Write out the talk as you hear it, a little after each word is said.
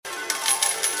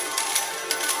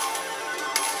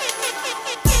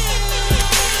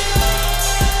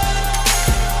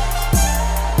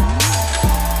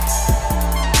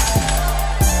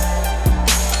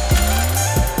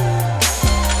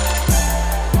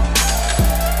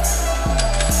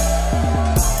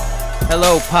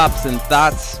Hello, pops and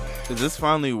thoughts. Does this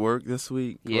finally work this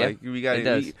week? Yeah, like, we gotta, it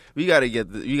does. We gotta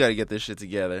get this shit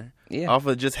together. Yeah. Off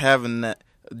of just having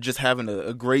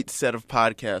a great set of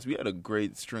podcasts. We had a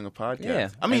great string of podcasts. Yeah,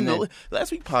 I mean, and then- the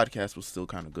last week podcast was still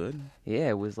kind of good. Yeah,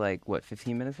 it was like, what,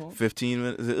 15 minutes long? 15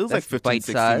 minutes. It was That's like 15,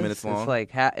 16 bite-sized. minutes long. It's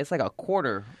like it's like a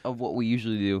quarter of what we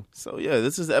usually do. So, yeah,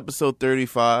 this is episode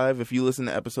 35. If you listen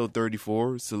to episode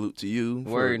 34, salute to you.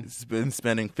 Word. For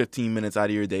spending 15 minutes out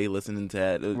of your day listening to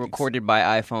that. Recorded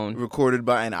by iPhone. Recorded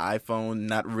by an iPhone.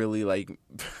 Not really, like...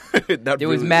 It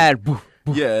was mad.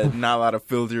 Yeah, not a lot of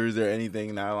filters or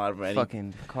anything. Not a lot of any...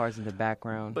 Fucking cars in the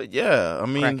background. But, yeah, I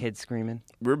mean... Crackheads screaming.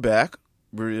 We're back.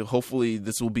 Hopefully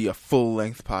this will be a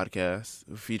full-length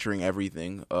podcast featuring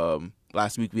everything.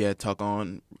 Last week we had Tuck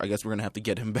on. I guess we're going to have to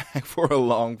get him back for a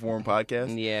long-form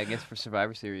podcast. Yeah, I guess for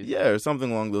Survivor Series. Yeah, or something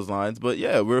along those lines. But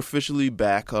yeah, we're officially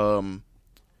back. I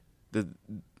don't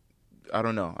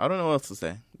know. I don't know what else to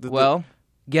say.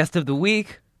 Guest of the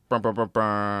week,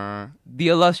 the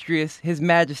illustrious His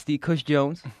Majesty Kush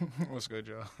Jones. What's good,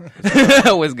 y'all?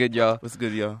 What's good, y'all? What's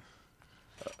good, y'all?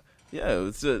 Yeah,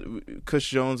 it's Kush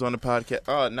Jones on the podcast.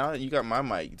 Oh, now you got my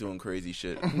mic doing crazy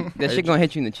shit. That shit gonna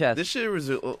hit you in the chest. This shit was...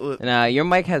 Nah, your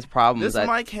mic has problems. This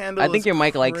mic handle I think is your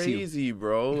mic likes you. crazy,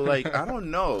 bro. Like, I don't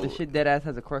know. This shit dead ass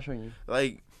has a crush on you.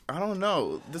 Like, I don't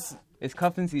know. This... It's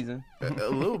cuffing season. A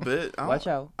little bit. Watch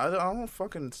out. I don't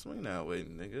fucking swing that way,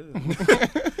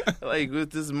 nigga. Like,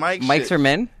 with this mic Mics shit, are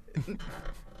men?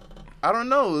 I don't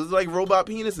know. It's like robot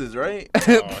penises, right?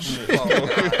 Oh, shit.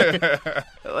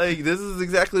 Like, this is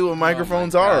exactly what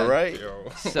microphones my are, God. right? Yo.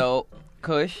 So,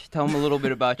 Kush, tell them a little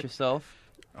bit about yourself.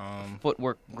 Um,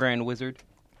 Footwork Grand Wizard.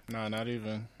 nah, not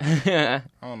even. I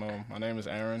don't know. My name is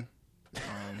Aaron.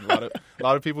 A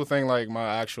lot of people think like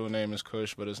my actual name is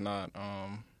Kush, but it's not.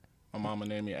 My mama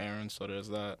named me Aaron, so there's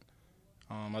that.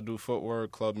 I do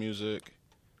footwork, club music,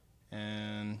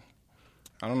 and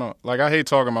I don't know. Like, I hate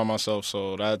talking about myself,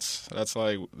 so that's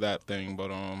like that thing.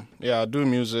 But yeah, I do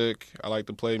music. I like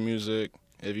to play music.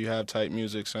 If you have type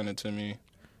music, send it to me.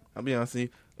 I'll be honest with you.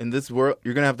 In this world,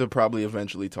 you're going to have to probably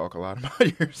eventually talk a lot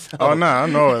about yourself. Oh, nah, I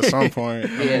know at some point.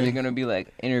 Yeah, they're gonna be like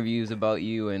interviews about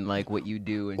you and like what you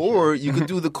do and Or shit. you could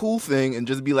do the cool thing and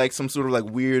just be like some sort of like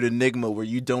weird enigma where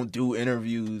you don't do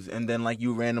interviews and then like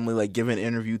you randomly like give an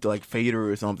interview to like Fader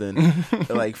or something,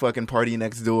 or, like fucking Party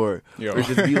Next Door, Yo. or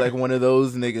just be like one of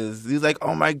those niggas. He's like,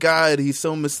 oh my god, he's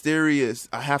so mysterious.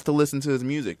 I have to listen to his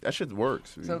music. That shit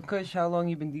works. So Kush, how long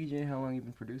you been DJing? How long you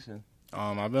been producing?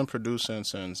 I've been producing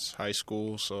since high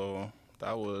school, so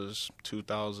that was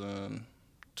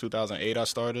 2008 I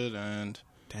started, and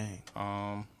Dang.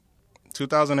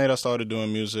 2008 I started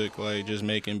doing music, like just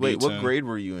making beats. Wait, what grade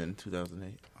were you in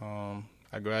 2008?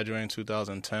 I graduated in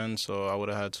 2010, so I would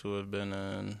have had to have been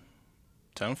in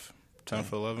 10th or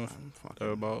 11th,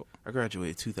 thereabout. I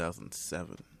graduated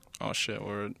 2007. Oh shit,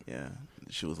 word. Yeah,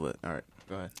 she was lit. All right,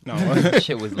 go ahead. No,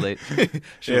 Shit was lit.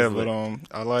 yeah, was but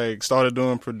I like started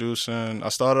doing producing. I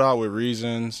started out with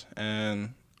Reasons,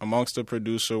 and amongst the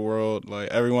producer world, like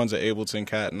everyone's an Ableton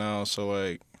cat now. So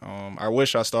like, I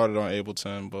wish I started on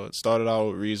Ableton, but started out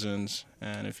with Reasons.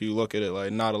 And if you look at it,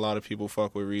 like not a lot of people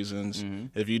fuck with Reasons.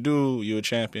 Mm-hmm. If you do, you're a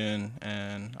champion,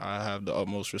 and I have the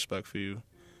utmost respect for you.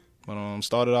 But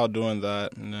started out doing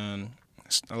that, and then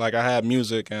like I had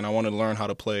music and I wanted to learn how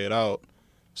to play it out.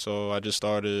 So I just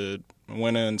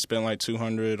went in, spent like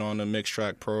 $200 on the Mix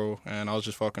Track Pro, and I was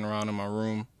just fucking around in my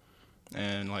room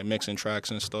and like mixing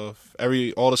tracks and stuff.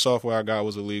 All the software I got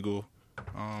was illegal.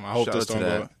 I hope Shout this out to don't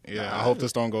that. go. Yeah, I hope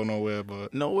this don't go nowhere.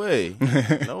 But No way.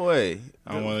 No way.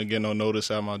 I don't want to get no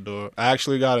notice at my door. I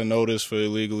actually got a notice for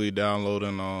illegally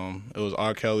downloading. It was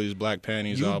R. Kelly's Black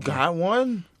Panties You album. got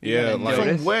one? Yeah, got a like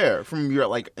notice? From where? From your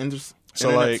like So,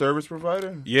 internet like- service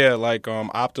provider? yeah, like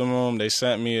Optimum. They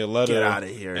sent me a letter. Get outta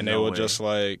here, And no they were way. just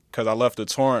like, because I left the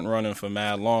torrent running for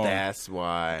mad long. That's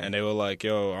why. And they were like,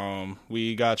 yo,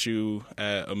 we got you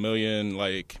at 1 million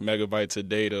like megabytes of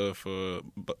data for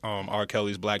R.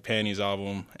 Kelly's Black Panties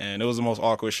album. And it was the most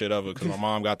awkward shit ever because my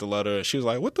mom got the letter and she was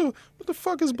like, what the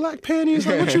fuck is Black Panties?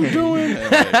 Like, what you doing?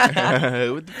 And,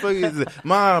 like, What the fuck is it?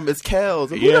 Mom, it's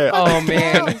Kel's. Yeah. Oh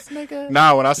man.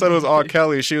 nah, when I said it was R.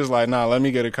 Kelly, she was like, nah, let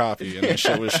me get a copy. And then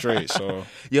shit was straight. So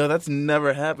Yo, that's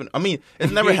never happened. I mean,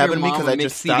 it's never Gave your happened to me mom because a I mixed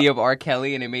just CD stopped. of R.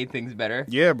 Kelly and it made things better.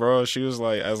 yeah, bro. She was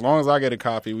like, as long as I get a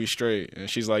copy, we straight. And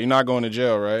she's like, you're not going to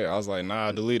jail, right? I was like, nah,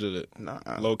 I deleted it. Nah.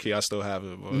 Low key, I still have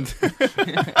it. But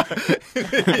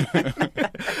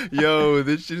Yo,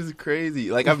 this shit is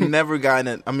crazy. Like, I've never gotten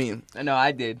it. I mean, No,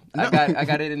 I did. I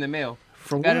got it in the mail.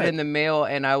 from Got what? it in the mail,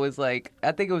 and I was like,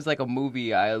 I think it was like a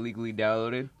movie I illegally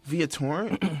downloaded. Via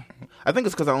torrent? I think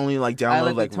it's because I only like I download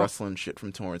like like the tor- wrestling shit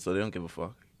from torrent, so they don't give a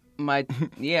fuck. my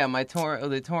the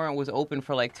torrent was open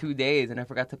for like 2 days and I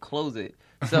forgot to close it.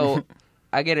 So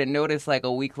I get a notice like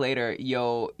a week later,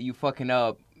 yo, you fucking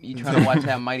up. You trying to watch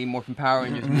that Mighty Morphin Power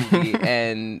Rangers movie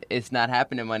and it's not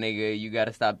happening, my nigga. You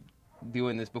gotta stop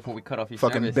doing this before we cut off your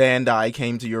Fucking service. Bandai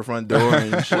came to your front door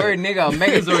and shit. Word, nigga, a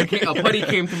Megazord a putty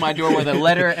came to my door with a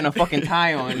letter and a fucking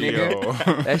tie on, nigga.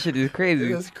 Yo. That shit is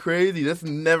crazy. That's crazy. That's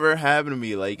never happened to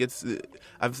me. Like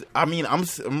I'm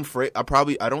afraid.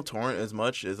 I don't torrent as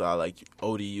much as I like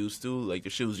OD used to. Like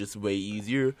the shit was just way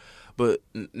easier. But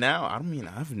now,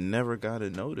 I've never got a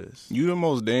notice. You the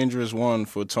most dangerous one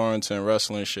for torrenting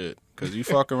wrestling shit. Because you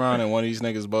fuck around and one of these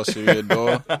niggas bust through your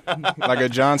door. Like a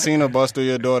John Cena bust through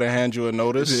your door to hand you a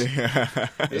notice. It's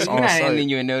He's on not site. handing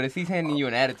you a notice. He's handing you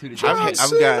an attitude.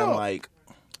 I've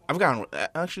gotten,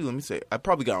 actually, let me say, I've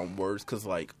probably gotten worse. Because,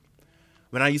 like,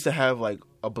 when I used to have, like,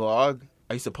 a blog,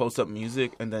 I used to post up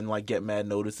music and then, like, get mad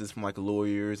notices from, like,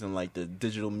 lawyers and, like, the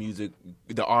digital music,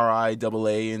 the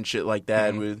RIAA and shit like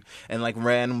that. And, like,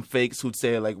 random fakes who'd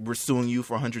say, like, we're suing you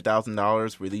for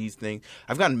 $100,000 for these things.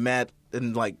 I've gotten mad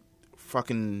and, like,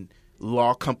 fucking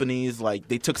law companies, like,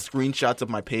 they took screenshots of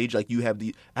my page. Like,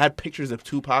 I had pictures of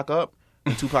Tupac up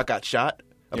when Tupac got shot.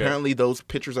 Apparently, those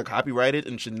pictures are copyrighted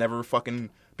and should never fucking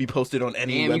be posted on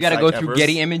any website. You gotta go ever. through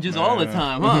Getty Images all the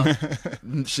time,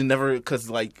 huh? Should never, because,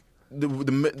 like,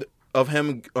 the of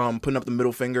him putting up the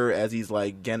middle finger as he's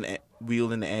like getting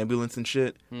wheeled in the ambulance and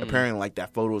shit. Apparently, like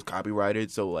that photo is copyrighted.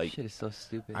 So like, shit is so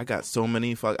stupid. I got so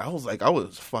many. I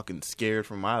was fucking scared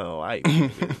for my life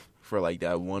nigga, for like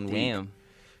that 1 week. Damn.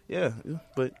 Yeah,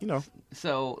 but you know.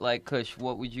 So like, Kush,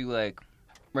 what would you like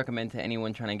recommend to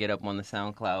anyone trying to get up on the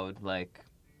SoundCloud? Like,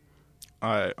 All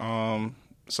right.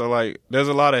 So like, there's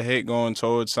a lot of hate going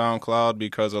towards SoundCloud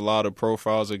because a lot of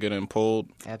profiles are getting pulled.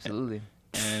 absolutely.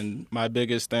 And my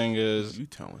biggest thing is You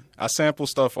telling? I sample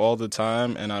stuff all the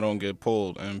time and I don't get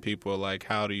pulled. And people are like,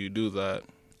 how do you do that?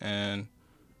 And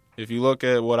if you look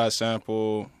at what I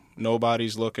sample,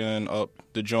 nobody's looking up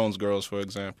the Jones Girls, for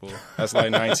example. That's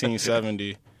like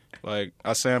 1970. Like,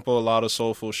 I sample a lot of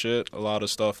soulful shit, a lot of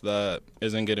stuff that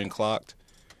isn't getting clocked.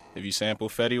 If you sample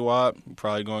Fetty Wap, you're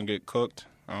probably going to get cooked.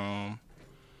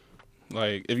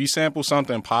 Like, if you sample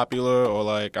something popular or,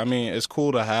 like, I mean, it's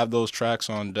cool to have those tracks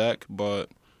on deck, but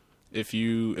if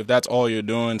that's all you're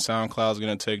doing, SoundCloud's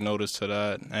going to take notice to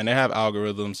that. And they have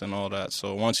algorithms and all that.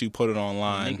 So once you put it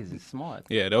online, Niggas is smart.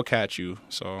 yeah, they'll catch you.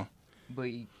 So, But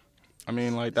I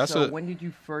mean, like, that's so when did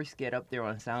you first get up there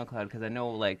on SoundCloud? Because I know,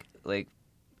 like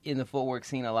in the footwork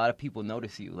scene, a lot of people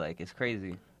notice you. Like, it's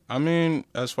crazy. I mean,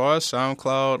 as far as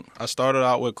SoundCloud, I started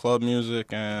out with club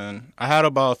music, and I had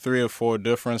about 3 or 4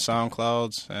 different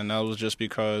SoundClouds, and that was just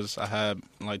because I had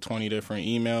like 20 different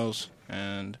emails,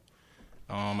 and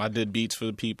I did beats for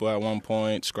the people at one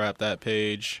point, scrapped that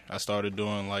page. I started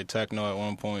doing like techno at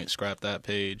one point, scrapped that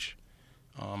page.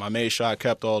 I made sure I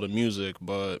kept all the music,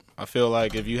 but I feel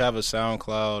like if you have a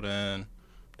SoundCloud and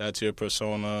that's your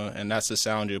persona and that's the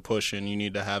sound you're pushing, you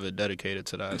need to have it dedicated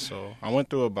to that. So I went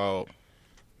through about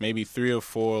maybe 3 or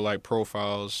 4 like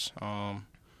profiles,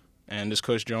 and this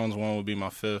Kush Jones one would be my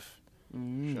 5th.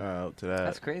 Shout out to that.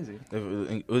 That's crazy.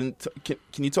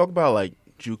 Can you talk about like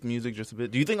juke music just a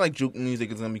bit? Do you think like juke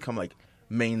music is gonna become like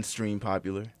mainstream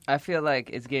popular? I feel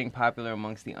like it's getting popular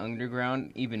amongst the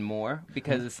underground even more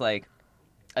because it's like,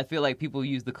 I feel like people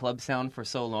use the club sound for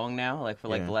so long now, like for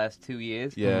like the last 2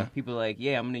 years. Yeah. People are like,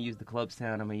 yeah, I'm gonna use the club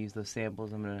sound. I'm gonna use those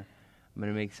samples. I'm gonna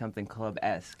make something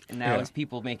club-esque. And now it's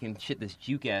people making shit that's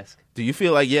juke-esque. Do you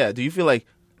feel like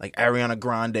Ariana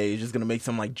Grande is just gonna make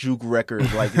some like juke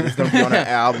record, like it's gonna be on an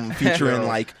album featuring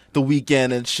like The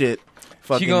Weeknd and shit?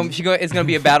 Fucking, It's gonna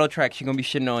be a battle track. She's gonna be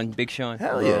shitting on Big Sean.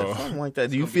 hell yeah, something like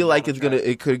that. Do you feel like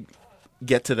it could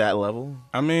get to that level?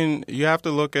 I mean, you have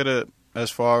to look at it as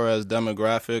far as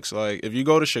demographics. Like, if you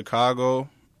go to Chicago,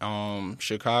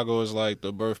 Chicago is like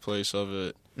the birthplace of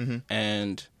it,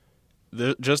 and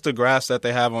just the grasp that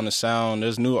they have on the sound.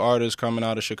 There's new artists coming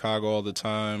out of Chicago all the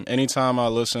time. Anytime I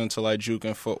listen to like juke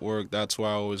and footwork, that's where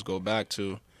I always go back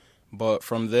to. But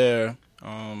from there,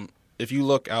 if you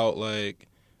look out, like,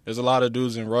 there's a lot of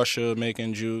dudes in Russia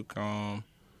making juke.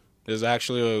 There's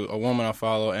actually a woman I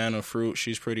follow, Anna Fruit.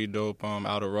 She's pretty dope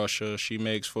out of Russia. She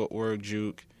makes footwork,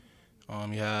 juke.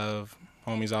 You have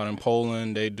homies out in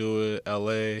Poland. They do it.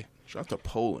 L.A. Shout out to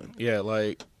Poland. Yeah,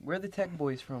 like... Where are the tech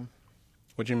boys from?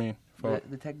 What you mean?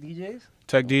 The tech DJs?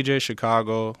 Tech DJ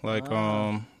Chicago. Like,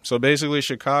 so basically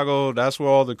Chicago, that's where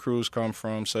all the crews come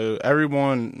from. So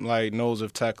everyone, like, knows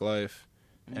of Tech Life.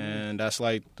 And that's,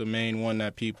 like, the main one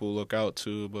that people look out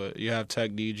to. But you have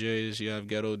tech DJs, you have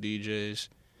ghetto DJs,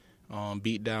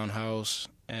 Beat Down House,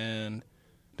 and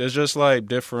there's just like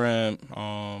different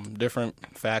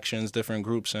factions, different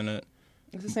groups in it.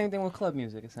 It's the same thing with club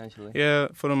music, essentially. Yeah,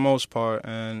 for the most part.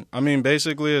 And I mean,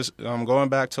 basically, it's going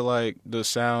back to like the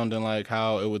sound and like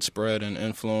how it would spread and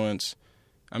influence.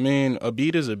 I mean, a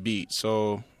beat is a beat.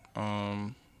 So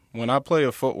when I play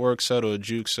a footwork set or a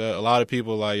juke set, a lot of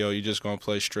people are like, yo, you just gonna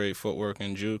play straight footwork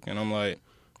and juke. And I'm like,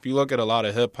 if you look at a lot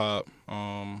of hip hop,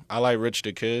 I like Rich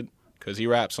the Kid because he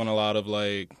raps on a lot of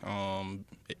like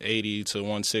 80 to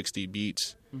 160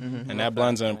 beats. And that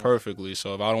blends in perfectly.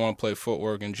 So if I don't want to play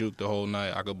footwork and juke the whole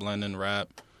night, I could blend in rap.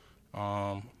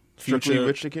 Strictly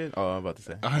Rich the Kid? Oh, I'm about to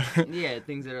say. Yeah,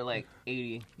 things that are like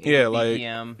 80 yeah,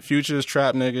 BPM. like Future's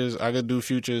trap niggas. I could do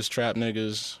Future's trap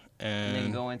niggas. And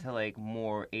then go into like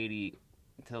more 80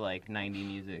 to like 90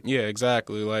 music. Yeah,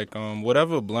 exactly. Like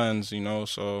whatever blends, you know.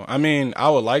 So I mean, I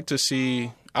would like to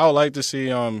see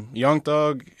Young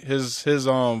Thug, his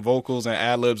vocals and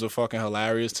ad libs are fucking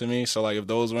hilarious to me. So like if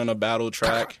those were in a battle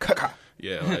track,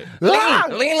 yeah,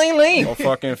 like lean. or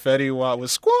fucking Fetty Wap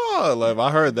with Squad. Like if I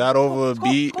heard that over a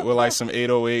beat with like some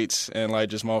 808s and like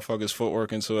just motherfuckers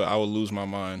footwork into it, I would lose my You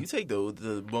mind. take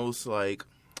the most like,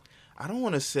 I don't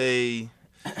want to say,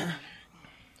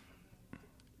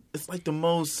 it's like the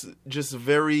most just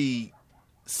very.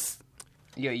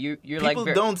 Yeah, you're People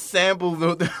like don't sample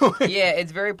the. yeah,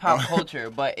 it's very pop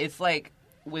culture, but it's like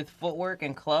with footwork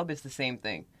and club, it's the same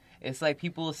thing. It's like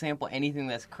people will sample anything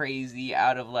that's crazy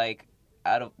out of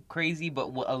crazy,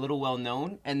 but a little well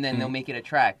known, and then they'll make it a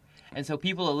track. And so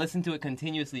people will listen to it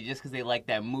continuously just because they like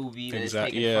that movie that it's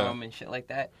taken from and shit like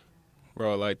that.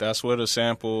 Bro, like that's where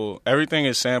everything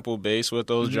is sample based with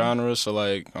those genres. So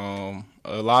like, a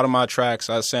lot of my tracks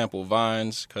I sample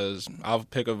vines because I'll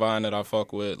pick a vine that I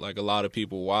fuck with. Like a lot of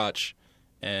people watch,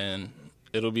 and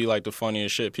it'll be like the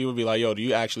funniest shit. People be like, "Yo, do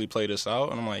you actually play this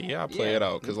out?" And I'm like, "Yeah, I play it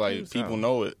out because like people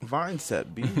know it." Vine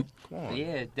set, B. Come on.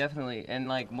 Yeah, definitely. And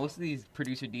like most of these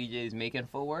producer DJs making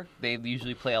footwork, they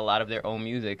usually play a lot of their own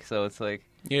music. So it's like,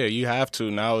 yeah, you have to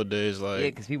nowadays. Like, yeah,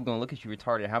 because people gonna look at you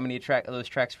retarded. How many of those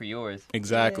tracks for yours?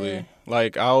 Exactly. Yeah.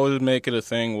 Like I always make it a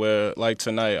thing where, like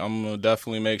tonight, I'm gonna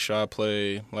definitely make sure I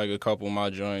play like a couple of my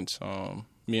joints.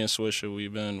 Me and Swisher,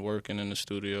 we've been working in the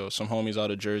studio. Some homies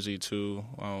out of Jersey too.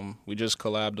 We just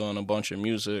collabed on a bunch of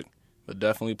music, but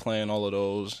definitely playing all of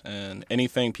those. And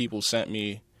anything people sent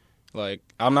me, like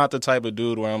I'm not the type of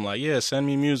dude where I'm like, yeah, send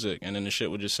me music, and then the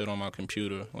shit would just sit on my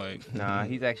computer. Like, nah,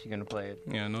 he's actually gonna play it.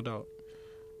 Yeah, no doubt.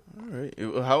 All right.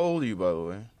 How old are you, by the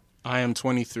way? I am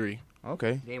 23.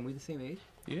 Okay. Damn, we the same age?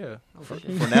 Yeah. Oh,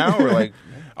 shit. For now or like?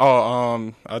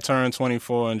 I turned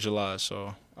 24 in July,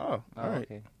 so. Oh, all right.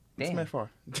 Okay. It's Damn. not far.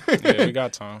 Yeah, we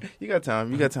got time. You got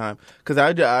time. You got time. Because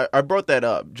I brought that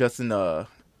up just in I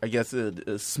guess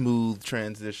a smooth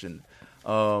transition,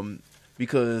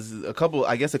 because a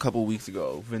couple weeks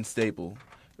ago, Vince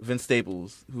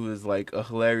Staples, who is like a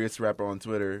hilarious rapper on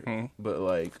Twitter, but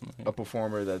like a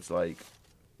performer that's like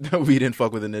we didn't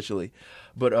fuck with initially,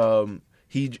 but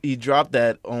he dropped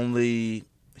that only.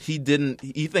 He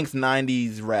thinks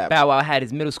 90s rap. Bow Wow had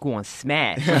his middle school on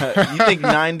Smash. You think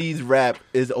 90s rap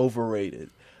is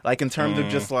overrated? Like in terms of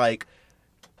just like,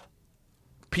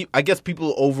 I guess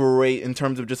people overrate in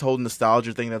terms of just whole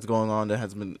nostalgia thing that's going on that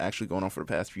has been actually going on for the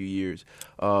past few years.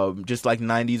 Just like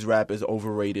 90s rap is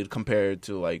overrated compared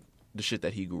to like the shit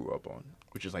that he grew up on,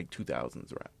 which is like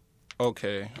 2000s rap.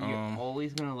 Okay. You're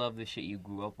always gonna love the shit you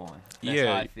grew up on. That's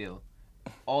Yeah. how I feel.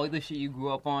 All the shit you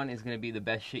grew up on is going to be the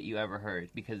best shit you ever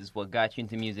heard because it's what got you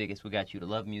into music. It's what got you to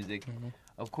love music.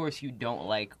 Of course, you don't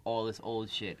like all this old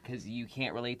shit because you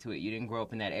can't relate to it. You didn't grow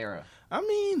up in that era. I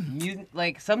mean, Music,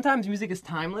 like sometimes music is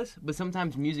timeless, but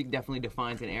sometimes music definitely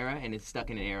defines an era and it's stuck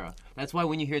in an era. That's why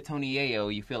when you hear Tony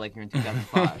Yayo, you feel like you're in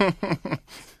 2005.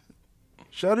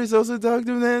 Shawty Sosa talk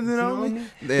to them and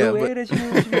The way that you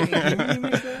make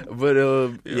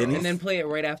that? and then play it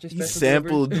right after he special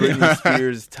sampled delivery. Britney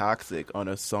Spears' "Toxic" on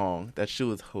a song. That shit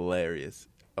was hilarious.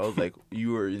 I was like,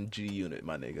 you were in G Unit,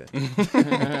 my nigga.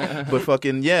 But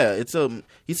fucking yeah,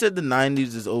 he said the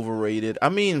 90s is overrated. I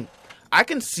mean, I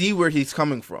can see where he's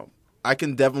coming from. I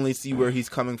can definitely see where he's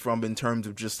coming from in terms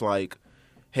of just like,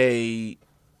 hey,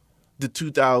 the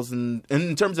 2000, and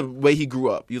in terms of the way he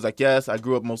grew up. He was like, yes, I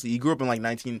grew up mostly. He grew up in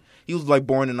like he was like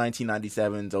born in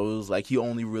 1997, so it was like he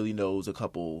only really knows a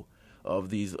couple of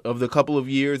the couple of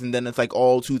years, and then it's like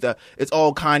all 2000. It's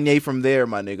all Kanye from there,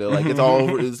 my nigga. Like it's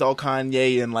all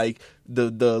Kanye and like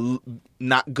the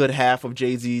not good half of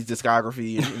Jay-Z's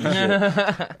discography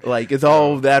and shit. Like it's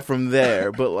all that from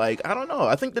there. But like I don't know.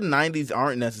 I think the 90s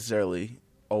aren't necessarily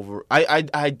over.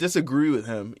 I disagree with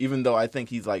him, even though I think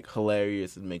he's like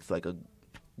hilarious and makes like a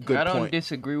good I don't point.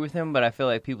 disagree with him, but I feel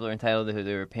like people are entitled to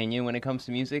their opinion when it comes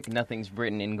to music. Nothing's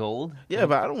written in gold. Yeah,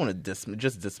 but I don't want to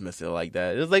just dismiss it like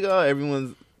that. It's like, oh,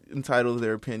 everyone's entitled to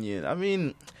their opinion. I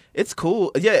mean, it's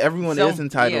cool. Yeah, everyone is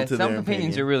entitled to their opinion. Some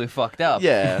opinions are really fucked up.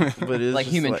 Yeah, but it's like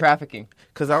just human trafficking.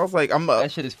 Because I was like,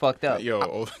 that shit is fucked up. Yo,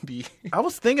 OD. I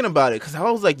was thinking about it because I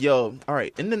was like, yo, all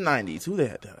right, in the 90s, who they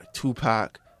had there? Like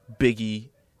Tupac, Biggie,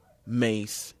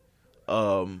 Mace,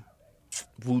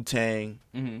 Wu-Tang.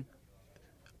 Mm-hmm.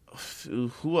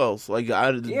 Who else? Like,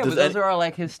 but those are all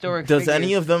like historic. Does figures.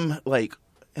 any of them like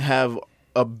have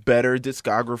a better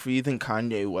discography than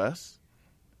Kanye West?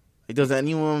 Like, does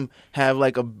anyone have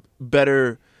like a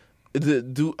better?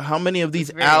 How many of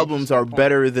these albums are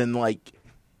better than like,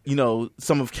 you know,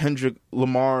 some of Kendrick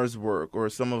Lamar's work or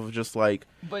some of just like?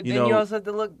 But then you also have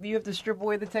to look. You have to strip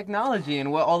away the technology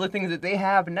and all the things that they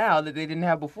have now that they didn't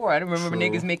have before. I don't remember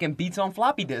niggas making beats on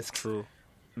floppy disks. True.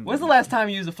 When's the last time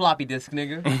you used a floppy disk,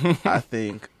 nigga? I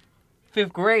think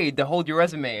 5th grade to hold your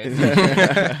resume.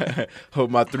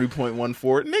 Hold my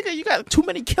 3.14. Nigga, you got too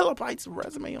many kilobytes of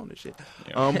resume on this shit.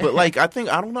 But like, I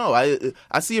don't know.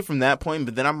 I see it from that point,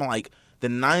 but then I'm like, the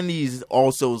 90s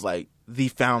also is like the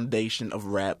foundation of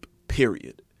rap,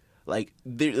 period. Like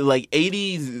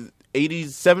 80s,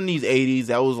 70s, 80s,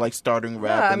 that was like starting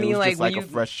rap, Yeah, and it was like, just like a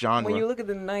fresh genre. When you look at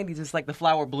the 90s, it's like the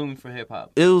flower bloomed for hip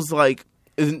hop. It was like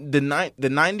the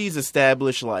 90s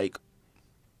established like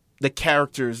the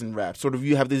characters in rap. Sort of,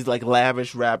 you have these like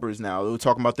lavish rappers now who are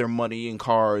talking about their money and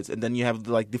cars, and then you have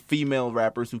like the female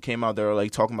rappers who came out there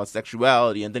like talking about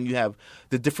sexuality, and then you have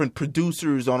the different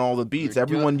producers on all the beats.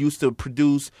 Everyone used to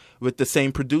produce with the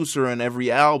same producer on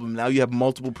every album. Now you have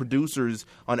multiple producers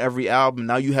on every album.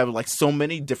 Now you have like so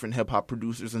many different hip hop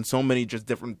producers and so many just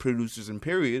different producers in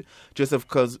period, just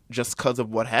because of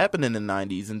what happened in the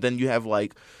 90s. And then you have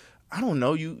like, I don't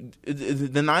know, the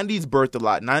 90s birthed a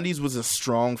lot. 90s was a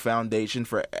strong foundation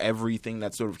for everything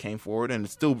that sort of came forward, and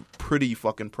it's still pretty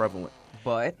fucking prevalent.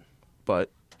 But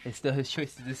it's still his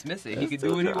choice to dismiss it. He can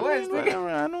do what he wants,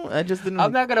 nigga. I just didn't.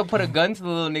 I'm not gonna put a gun to the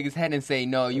little nigga's head and say,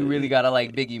 no, you really gotta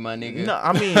like Biggie, my nigga. No,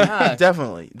 I mean,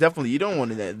 definitely. You don't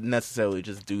want to necessarily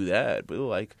just do that. But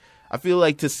like, I feel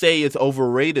like to say it's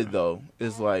overrated, though,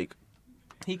 is like,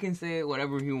 he can say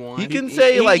whatever he wants. He can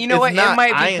say, like, you know what? Not,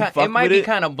 it might be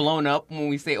kind of blown up when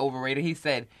we say overrated. He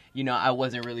said, you know, I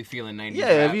wasn't really feeling 90s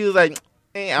Yeah, rap. if he was like,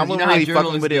 hey, I wasn't really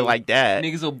fucking with it like that.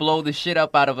 Niggas will blow the shit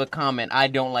up out of a comment, I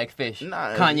don't like fish.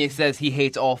 Nah, Kanye says he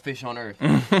hates all fish on earth.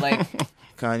 Like,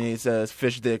 Kanye says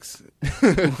fish dicks.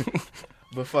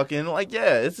 But fucking, like,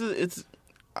 yeah, it's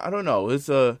I don't know.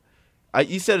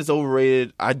 You said it's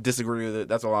overrated. I disagree with it.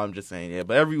 That's all I'm just saying. Yeah,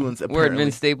 but everyone's apparently... Word,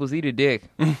 Vince Staples, eat a dick.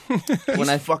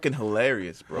 He's fucking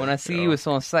hilarious, bro. When I see you, it's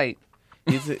on sight.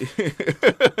 He's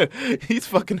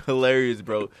fucking hilarious,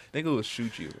 bro. Nigga will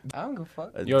shoot you. I don't give a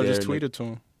fuck. Yo, just tweet it to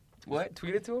him. What?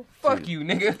 Tweet it to him? Fuck you,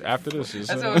 nigga. After this.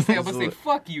 That's what I'm saying. I'm going to say,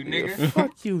 fuck you, nigga. Yeah,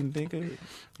 fuck you, nigga.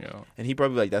 Yeah. And he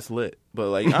probably like, that's lit. But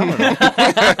like, I don't know.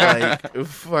 Like,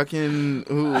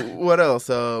 fucking, what else?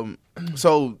 So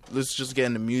let's just get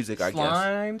into music, I guess.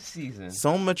 Slime season.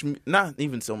 So much, not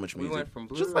even so much music. We went from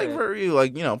blue just to like red. very,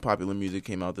 like, you know, popular music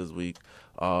came out this week.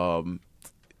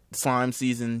 Slime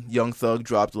season, Young Thug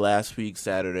dropped last week,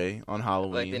 Saturday, on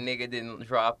Halloween. Like the nigga didn't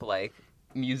drop like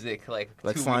music like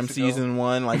 2 Slime weeks ago. season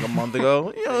 1 like a month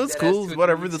ago. You know, it's cool. That's 2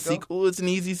 Whatever, weeks the ago. sequel, it's an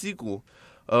easy sequel.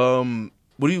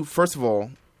 What do you, first of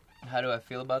all, How do I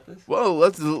feel about this? well,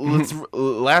 let's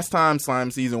last time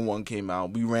Slime season 1 came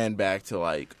out, we ran back to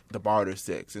like the Barter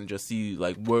 6 and just see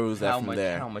like where was that from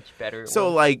there. How much better it So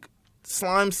was. like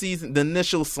Slime season, the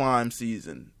initial Slime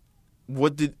season,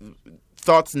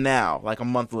 thoughts now, like a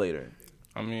month later?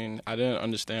 I mean, I didn't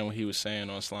understand what he was saying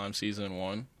on Slime Season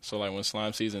 1. So, like, when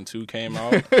Slime Season 2 came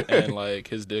out and, like,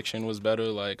 his diction was better,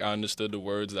 like, I understood the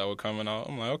words that were coming out.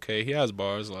 I'm like, okay, he has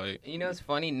bars, like... You know, it's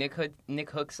funny. Nick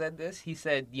Hook said this. He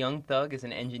said Young Thug is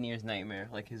an engineer's nightmare,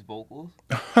 like his vocals.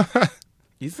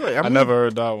 He's like, I never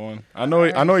heard that one. I know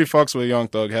he fucks with Young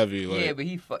Thug heavy. Like, Yeah, but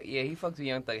he fucks with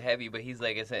Young Thug heavy, but he's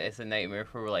like, it's a nightmare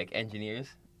for, like, engineers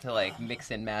to, like,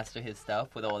 mix and master his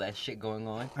stuff with all that shit going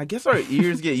on. I guess our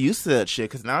ears get used to that shit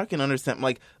because now I can understand.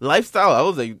 Like, lifestyle, I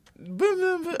was like,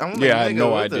 I'm Yeah, I had nigga, no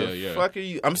what idea, the yeah. fuck are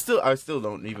you? I still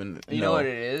don't even know. You know what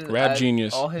it is? Rap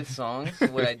genius. All his songs,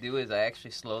 what I do is I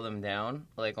actually slow them down,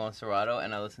 like on Serato,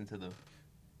 and I listen to them.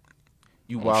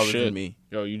 You Oh, wilder shit. than me.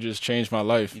 Yo, you just changed my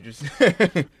life. You just I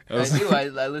do.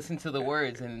 I listen to the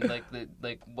words and like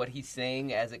what he's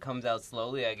saying as it comes out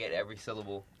slowly. I get every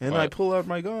syllable. and I pull out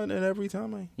my gun, and every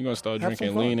time You gonna start Have some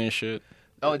drinking fun. lean and shit.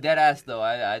 Oh, dead ass though.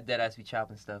 I dead ass be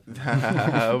chopping stuff.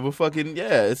 but fucking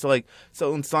it's like,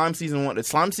 so in Slime season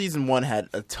 1 had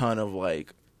a ton of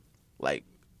like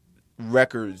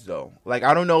records though. Like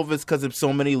I don't know if it's because of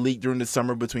so many leaked during the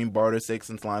summer between Barter 6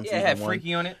 and Slime Yeah, Season it had 1.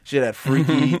 Freaky on it. Shit had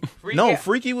Freaky. No, yeah.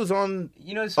 Freaky was on.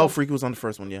 You know, Freaky was on the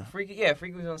first one. Yeah. Freaky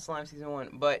was on Slime Season 1.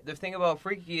 But the thing about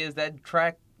Freaky is that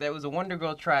track, that was a Wonder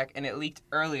Girl track, and it leaked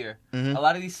earlier. Mm-hmm. A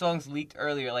lot of these songs leaked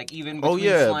earlier, like even between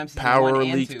Slime Season Power 1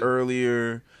 and leaked 2.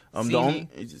 earlier.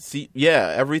 See Me?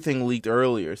 Everything leaked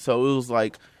earlier. So it was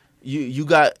like you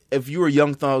got, if you were a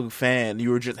Young Thug fan, you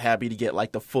were just happy to get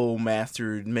like the full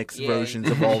mastered mixed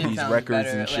versions of all shit these sounds records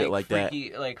better. and shit like that.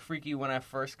 Like Freaky when I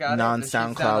first got Non it. the shit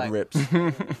SoundCloud sound rips.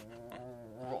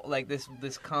 like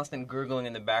this constant gurgling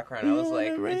in the background. I was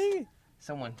like, is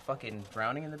someone fucking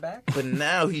drowning in the back? But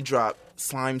now he dropped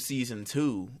Slime Season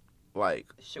 2.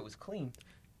 Like, This shit was clean.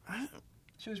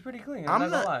 Shit was pretty clean. I'm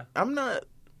not gonna lie.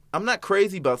 I'm not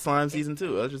crazy about Slime Season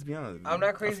 2. I'll just be honest. I'm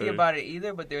not crazy about it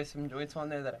either, but there's some joints on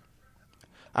there that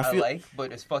I like,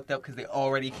 but it's fucked up because they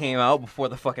already came out before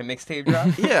the fucking mixtape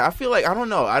dropped. Yeah, I feel like, I don't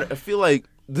know. I feel like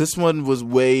this one was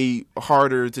way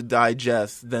harder to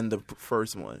digest than the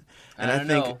first one. And I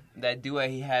think know. That duet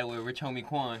he had with Rich Homie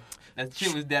Quan. That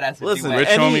shit was dead ass a Listen, duet.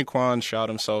 Rich Homie Quan shot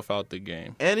himself out the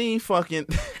game. any fucking...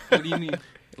 What do you mean?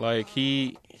 Like,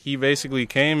 he basically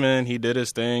came in, he did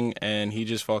his thing, and he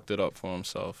just fucked it up for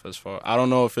himself. I don't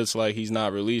know if it's like he's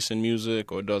not releasing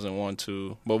music or doesn't want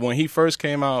to, but when he first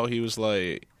came out, he was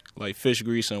like fish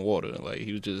grease and water. Like,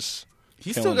 he was just...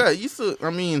 I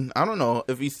mean, I don't know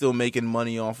if he's still making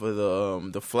money off of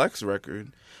the Flex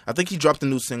record. I think he dropped a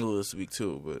new single this week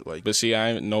too, but see,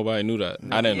 nobody knew that.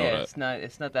 I didn't know that.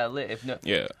 It's not that lit.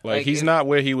 He's not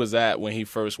where he was at when he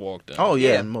first walked in. Oh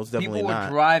yeah, most definitely people not.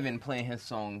 People were driving playing his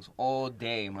songs all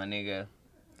day, my nigga.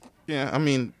 Yeah, I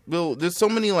mean, Bill, there's so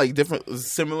many like different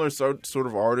similar sort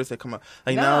of artists that come out.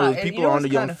 Like now, people are on the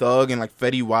Young Thug and like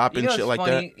Fetty Wap and shit like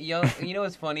that. You know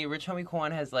what's funny? Rich Homie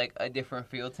Quan has like a different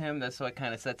feel to him. That's what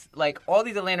kind of sets, like, all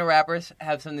these Atlanta rappers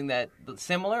have something that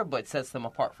similar but sets them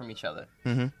apart from each other.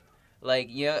 Mm-hmm. Like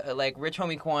Rich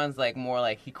Homie Quan's like more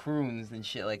like he croons and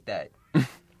shit like that.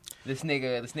 This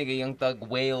nigga Young Thug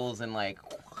wails and like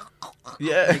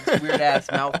weird ass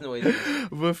mouth noises.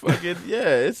 But fucking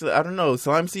it's I don't know.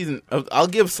 Slime Season. I'll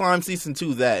give Slime Season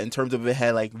 2 that in terms of it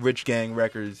had like Rich Gang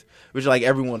records, which like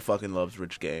everyone fucking loves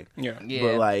Rich Gang. Yeah.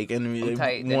 But like, and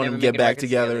they want to get back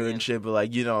together and shit. But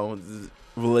like, you know,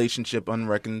 relationship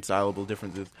unreconcilable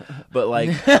differences. But like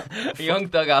Young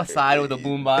Thug outside with a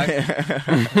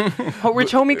boombox. Oh,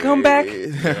 Rich Homie, come back.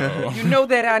 You know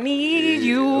that I need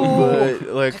you. But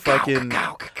like fucking.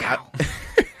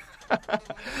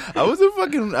 I wasn't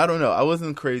fucking. I don't know. I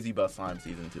wasn't crazy about Slime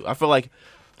Season 2. I feel like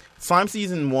Slime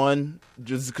Season 1,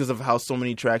 just because of how so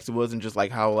many tracks it was and just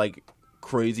like how like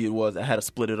crazy it was, I had to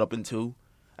split it up in two.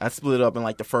 I split it up in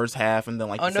like the first half and then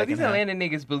like the second half. These Atlanta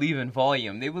niggas believe in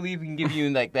volume. They believe we can give you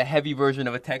like the heavy version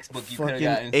of a textbook you could have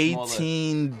gotten.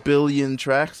 18 billion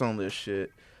tracks on this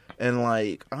shit. And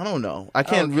like, I don't know. I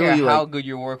can't care really how good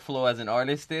your workflow as an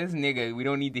artist is, nigga. We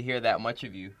don't need to hear that much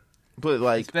of you. But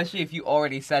like, especially if you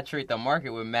already saturate the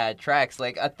market with mad tracks,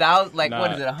 like 1,000, like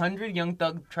what is it, 100 Young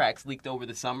Thug tracks leaked over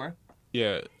the summer.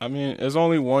 Yeah, I mean, there's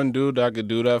only one dude that could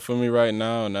do that for me right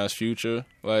now, and that's Future.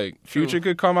 Like, Future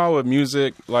could come out with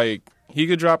music, like, he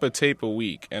could drop a tape a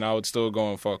week, and I would still go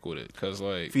and fuck with it, because,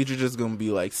 like... Future just gonna be,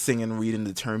 like, singing, reading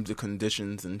the terms and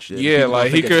conditions and shit. Yeah,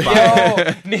 like, he could...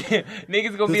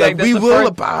 Niggas gonna be like, we will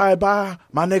abide by,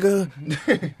 my nigga.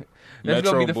 That's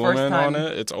Metro gonna be the Boomin first time on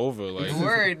it, it's over. Like,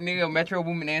 word, nigga, Metro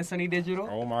Boomin and Sunny Digital.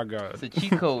 Oh my god, it's a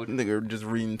cheat code. Nigga just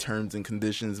reading terms and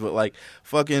conditions, but like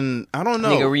fucking, I don't know.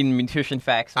 Nigga reading nutrition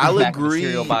facts. I'll agree.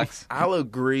 Cereal box. I'll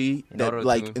agree that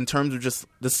like in terms of just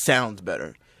the sound's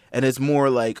better, and it's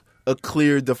more like a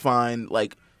clear, defined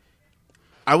like.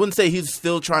 I wouldn't say he's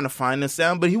still trying to find the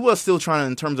sound, but he was still trying to,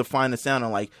 in terms of find the sound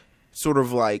and like sort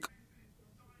of like,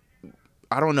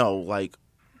 I don't know, like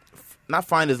not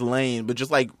find his lane, but just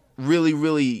like really,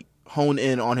 really hone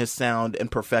in on his sound and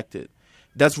perfect it.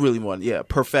 That's really one. Yeah,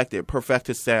 perfect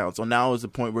his sound. So now is the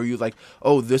point where you're like,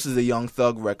 oh, this is a Young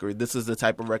Thug record. This is the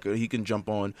type of record he can jump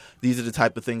on. These are the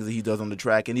type of things that he does on the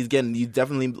track. And he's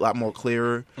definitely a lot more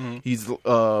clearer. Mm-hmm. He's,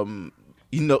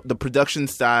 the production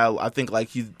style, I think like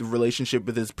the relationship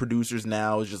with his producers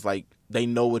now is just like, they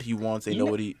know what he wants. They know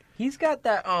what he's got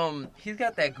that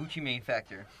Gucci Mane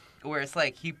factor where it's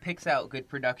like he picks out good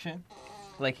production.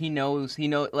 Like, he knows,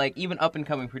 like, even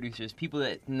up-and-coming producers, people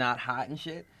that not hot and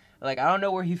shit. Like, I don't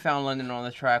know where he found London on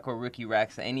the Track or Ricky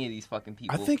Rax or any of these fucking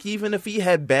people. I think even if he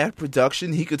had bad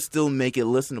production, he could still make it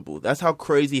listenable. That's how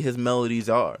crazy his melodies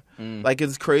are. Like,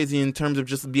 it's crazy in terms of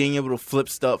just being able to flip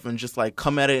stuff and just, like,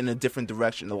 come at it in a different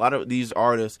direction. A lot of these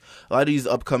artists, a lot of these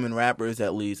upcoming rappers,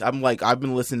 at least, I've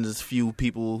been listening to this few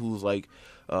people who's, like,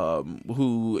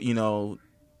 who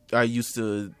I used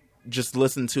to just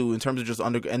listen to in terms of just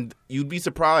and you'd be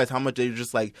surprised how much they're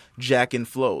just like jacking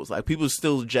flows. Like people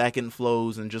still jacking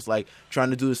flows and just like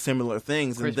trying to do similar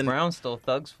things. Chris and then Brown stole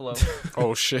Thug's flow.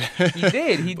 Oh shit. He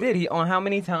did. He on how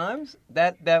many times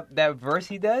that verse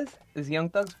he does is Young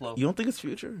Thug's flow. you don't think it's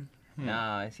Future?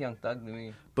 Nah, it's Young Thug to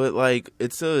me. But like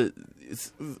it's so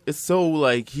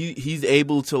like he's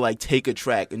able to like take a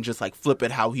track and just like flip it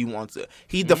how he wants it.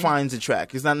 He defines the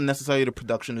track. It's not necessarily the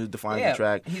production that defines the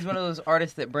track. He's one of those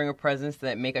artists that bring a presence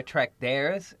that make a track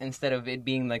theirs instead of it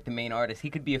being like the main artist. He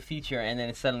could be a feature and then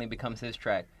it suddenly becomes his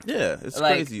track. Yeah, it's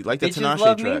Like, crazy. Like the Bitches Tinashe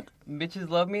Love track. Me, Bitches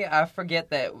Love Me. I forget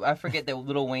that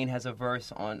Lil Wayne has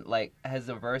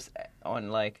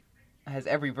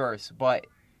every verse, but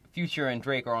Future and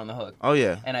Drake are on the hook. Oh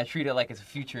yeah, And I treat it like it's a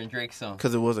Future and Drake song.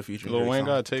 because it was a Future. Lil Drake Wayne song.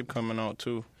 got a tape coming out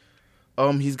too.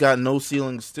 He's got No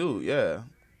Ceilings too. Yeah,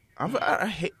 I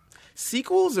hate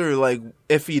sequels are like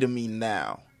iffy to me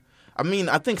now. I mean,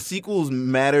 I think sequels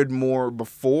mattered more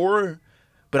before,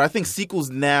 but I think sequels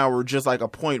now are just like a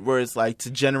point where it's like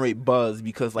to generate buzz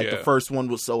because like the first one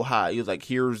was so high. It was like,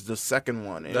 here's the second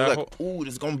one, and it's like, ooh,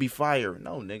 this is gonna be fire.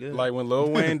 No, nigga. Like when Lil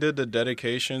Wayne did the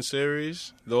Dedication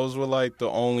series, those were like the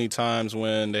only times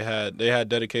when they had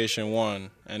Dedication 1,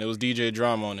 and it was DJ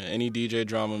Drama on it. Any DJ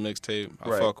Drama mixtape,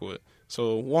 I fuck with.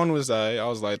 So 1 was I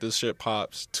was like, this shit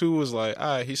pops. 2 was like,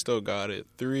 he still got it.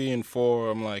 3 and 4,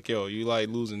 I'm like, yo, you like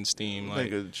losing steam.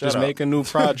 Like, Nigga, just make a new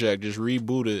project, just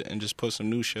reboot it, and just put some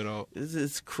new shit out.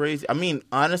 It's crazy. I mean,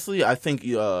 honestly, I think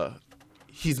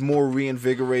he's more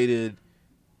reinvigorated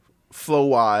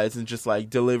flow-wise and just like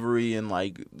delivery and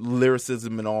like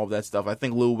lyricism and all of that stuff. I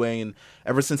think Lil Wayne,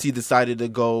 ever since he decided to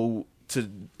go to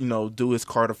do his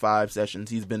Carter 5 sessions,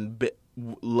 he's been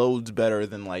loads better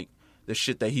than like the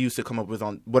shit that he used to come up with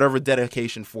on whatever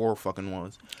Dedication 4 fucking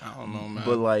was. I don't know, man.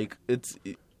 But like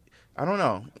I don't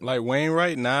know. Like Wayne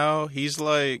right now, he's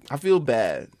like, I feel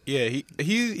bad. yeah,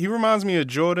 he reminds me of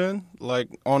Jordan, like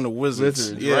on the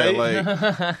Wizards. Yeah, right?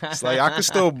 like it's like I could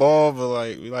still ball, but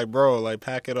like bro, like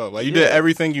pack it up. Like you did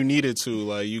everything you needed to.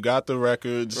 Like you got the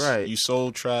records, right? You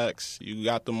sold tracks, you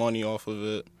got the money off of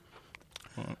it.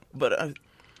 But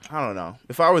I don't know.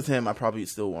 If I was him, I probably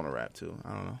still want to rap too. I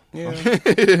don't know.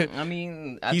 Yeah. I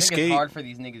mean, I think it's hard for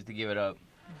these niggas to give it up.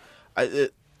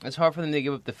 It's hard for them to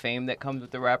give up the fame that comes with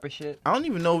the rapper shit. I don't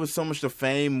even know if it's so much the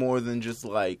fame more than just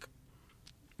like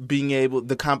being able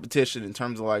the competition in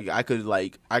terms of like I could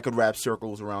wrap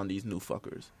circles around these new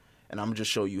fuckers. And I'm gonna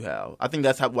just show you how. I think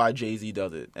that's why Jay-Z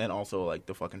does it, and also like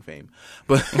the fucking fame.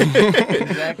 But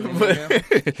exactly.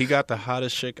 but, he got the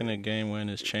hottest chick in the game wearing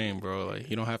his chain, bro. Like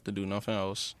he don't have to do nothing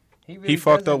else. Really he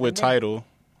fucked up with Tidal,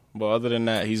 but other than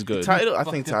that, he's good. Tidal, I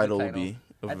think Tidal will be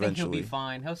eventually. I think he'll be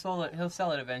fine. He'll sell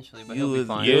it eventually, but he'll be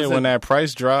fine. Yeah, when that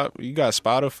price drop, you got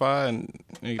Spotify and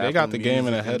they got the game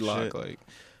in a headlock. Like,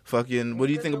 fucking, what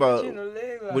do you think about?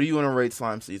 What do you want to rate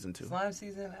Slime Season 2? Slime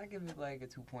Season, I give it like a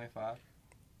 2.5.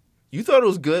 You thought it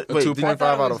was good? A 2.5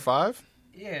 out of 5?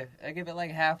 Yeah, I give it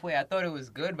like halfway. I thought it was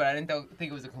good, but I didn't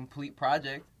think it was a complete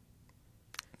project.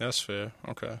 That's fair.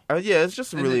 Okay. Yeah, it's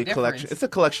just really a collection. It's a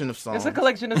collection of songs. It's a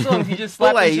collection of songs. You just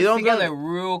slap like, them together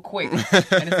real quick, and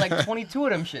it's like 22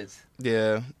 of them shits.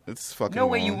 Yeah, it's fucking. No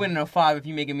way long. you win a 5 if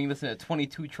you making me listen to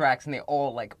 22 tracks and they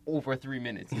all like over 3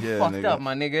 minutes. You fucked nigga. up,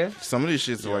 my nigga. Some of these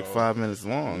shits are like 5 minutes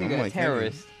long. Nigga, I'm like,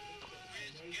 terrorist. Nigga.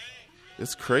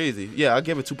 It's crazy. Yeah, I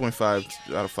give it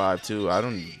 2.5 out of 5 too. I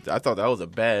thought that was a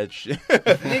bad shit.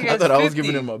 Nigga, I thought I was 50.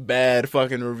 giving him a bad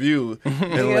fucking review,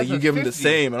 and like you give him the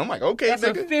same, and I'm like, okay, that's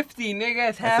nigga. a 50, nigga.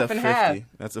 It's That's half a and 50. half.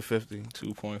 That's a 50.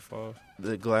 2.5.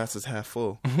 The glass is half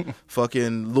full.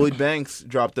 Fucking Lloyd Banks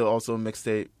dropped also a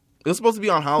mixtape. It was supposed to be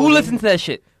on Halloween. Who listened to that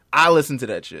shit? I listened to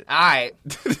that shit. All right.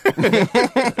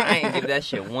 I ain't give that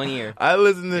shit 1 ear. I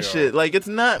listened to this shit. Like, it's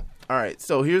not... All right,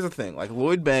 so here's the thing. Like,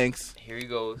 Lloyd Banks Here he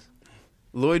goes.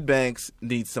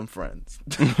 needs some friends.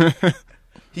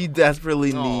 He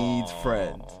desperately needs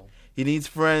friends. He needs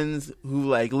friends who,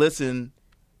 like, listen,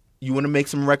 you want to make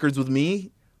some records with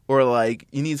me? Or, like,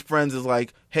 he needs friends that's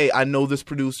like, hey, I know this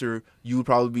producer. You would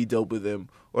probably be dope with him.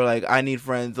 Or, like, I need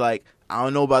friends like, I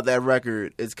don't know about that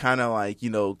record. It's kind of like,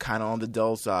 kind of on the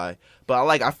dull side. But,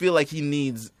 I feel like he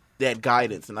needs that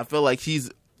guidance. And I feel like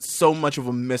he's so much of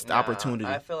a missed opportunity.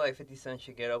 I feel like 50 Cent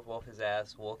should get up off his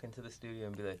ass, walk into the studio,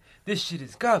 and be like, "This shit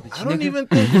is garbage." I don't nigga. even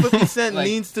think 50 Cent Like,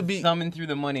 needs to be thumbing through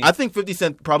the money. I think 50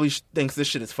 Cent probably thinks this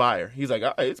shit is fire. He's like,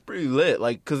 all right, it's pretty lit.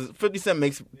 Like, because 50 Cent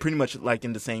makes pretty much like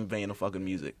in the same vein of fucking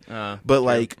music. But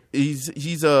like, he's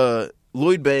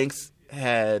Lloyd Banks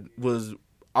was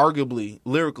arguably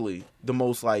lyrically the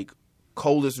most like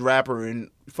coldest rapper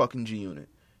in fucking G Unit.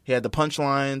 He had the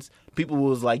punchlines. People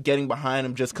was like getting behind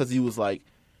him just because he was like,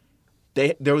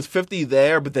 there was 50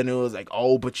 there, but then it was like,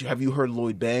 oh, but have you heard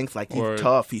Lloyd Banks? Like, he's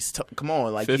tough. He's tough. Come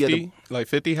on, like 50,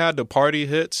 50 had the party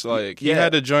hits. Like he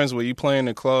had the joints where you play in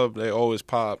the club, they always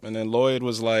pop. And then Lloyd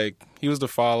was like, he was the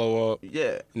follow up.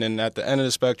 Yeah. And then at the end of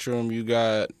the spectrum, you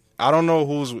got, I don't know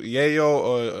who's Yayo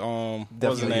or what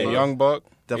was his name, Young Buck.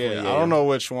 Definitely, I don't know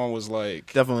which one was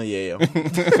like. Definitely Yayo.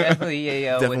 Definitely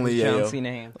Yayo. Definitely with Yayo. John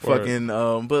Cena name. Fucking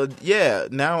but yeah,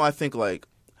 now I think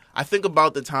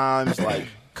about the times like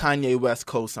Kanye West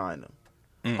co-signed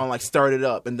him on like Start It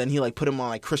Up, and then he like put him on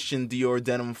like Christian Dior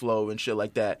Denim Flow and shit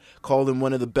like that. Called him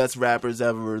one of the best rappers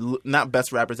ever, not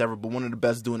best rappers ever, but one of the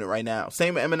best doing it right now.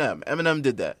 Same with Eminem. Eminem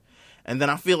did that, and then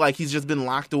I feel like he's just been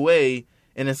locked away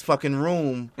in his fucking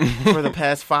room for the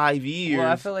past 5 years. Well,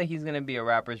 I feel like he's gonna be a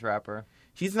rapper's rapper.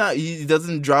 He's not. He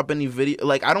doesn't drop any video.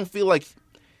 Like I don't feel like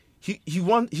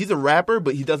he's a rapper,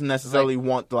 but he doesn't necessarily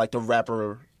want like the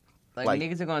rapper. Like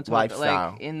niggas are gonna talk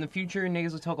lifestyle. like in the future.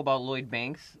 Niggas will talk about Lloyd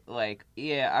Banks. Like,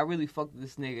 yeah, I really fucked with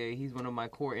this nigga. He's one of my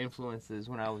core influences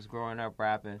when I was growing up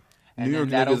rapping. And New York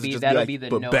that'll niggas be just that'll like, be the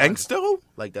but note. Banks though,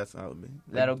 like that's how it be.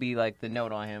 That'll be like the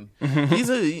note on him. He's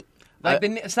a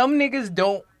Like some niggas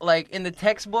don't like in the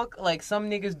textbook. Like some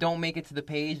niggas don't make it to the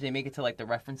page. They make it to like the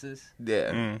references.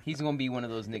 yeah. He's gonna be one of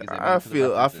those niggas. That I make it to the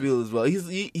feel references. as well.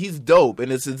 He's dope,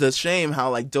 and it's a shame how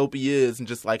like dope he is, and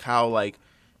just like how like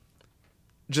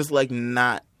just like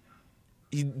not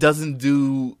he doesn't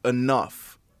do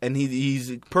enough, and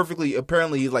he's perfectly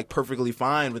he's perfectly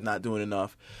fine with not doing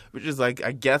enough, which is like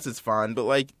I guess it's fine, but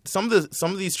like some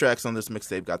of these tracks on this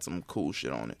mixtape got some cool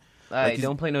shit on it. All right, like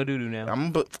don't play no doo doo now.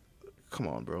 Come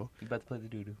on, bro. You about to play the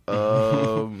doo doo.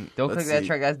 Don't click that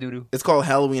track. That's doo doo. It's called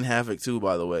Halloween Havoc too,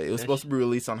 by the way. It was supposed to be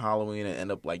released on Halloween and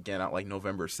end up like getting out like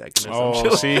November 2nd. Or some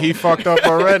shit. See, he fucked up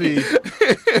already.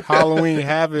 Halloween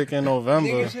Havoc in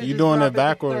November. You doing it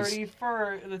backwards. The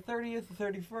 30th, the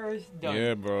 31st. Done.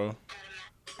 Yeah, bro.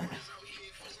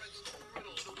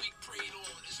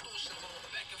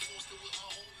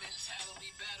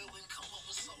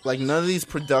 Like none of these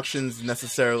productions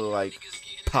necessarily like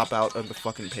pop out on the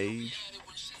fucking page,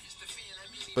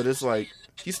 but it's like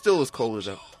he still is cold as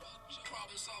hell.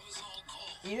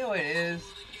 You know what it is?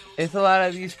 It's a lot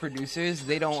of these producers.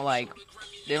 They don't like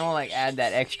add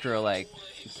that extra like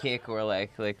kick or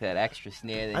like that extra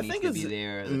snare that needs to be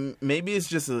there. Maybe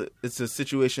it's a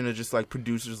situation of just like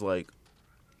producers like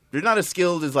they're not as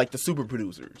skilled as like the super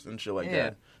producers and shit like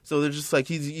that. So they're just like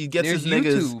he gets his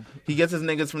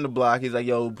niggas from the block. He's like,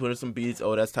 yo, put in some beats.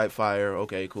 Oh, that's type fire.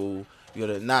 Okay, cool. You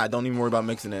gotta don't even worry about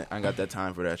mixing it. I ain't got that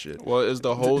time for that shit. Well, is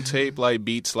the whole tape like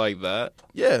beats like that?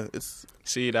 Yeah, it's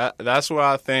that's where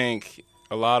I think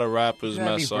a lot of rappers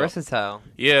mess up. Versatile.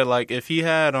 Yeah, like if he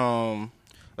had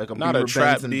like not a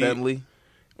trap beat. Bentley.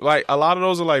 Like a lot of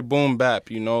those are like boom bap,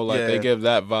 you know, like they give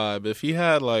that vibe. If he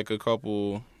had like a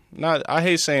couple, I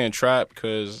hate saying trap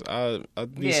because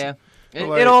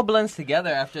it all blends together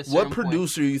after a certain What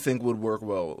producer you think would work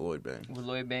well with Lloyd Banks? With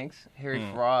Lloyd Banks, Harry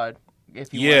Fraud.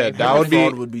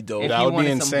 That would be dope. That would be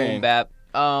insane. Boom bap.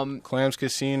 Clams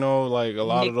Casino, like a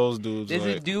lot of those dudes. There's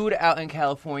a dude out in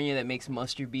California that makes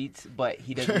Mustard beats, but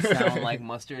he doesn't sound like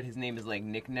Mustard. His name is like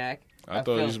Knick Knack. I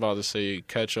thought he was about to say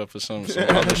ketchup or some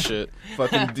other shit.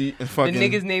 The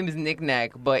nigga's name is Knick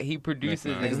Knack, but he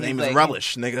produces. His name is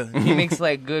Relish, nigga. He makes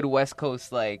like good West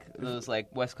Coast, like those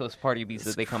like West Coast party beats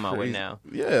that they come out with now.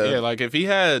 Yeah, like if he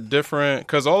had different,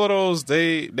 because all of those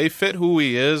they fit who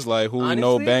he is, like who we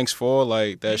know Banks for,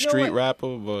 like that street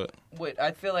rapper. But what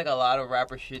I feel like a lot of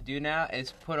rappers should do now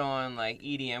is put on like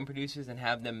EDM producers and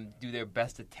have them do their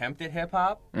best attempt at hip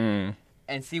hop.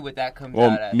 And see what that comes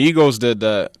out at. Migos did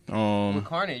that. With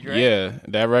Carnage, right? Yeah,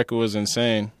 that record was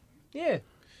insane. Yeah.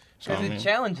 Because it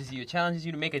challenges you. It challenges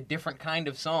you to make a different kind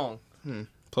of song.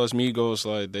 Plus Migos,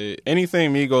 like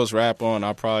anything Migos rap on,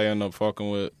 I probably end up fucking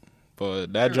with.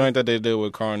 But that joint that they did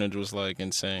with Carnage was like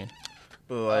insane.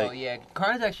 Oh yeah,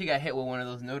 Carnage actually got hit with one of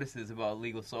those notices about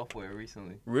legal software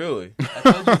recently. Really? I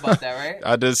told you about that, right?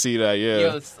 I did see that. Yeah.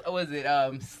 Yo, was it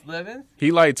Slivens?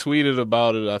 He like tweeted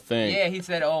about it, I think. Yeah, he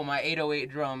said, "Oh, my 808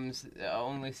 drums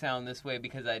only sound this way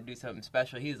because I do something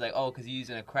special." He's like, "Oh, because you're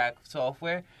using a crack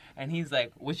software," and he's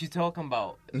like, "What you talking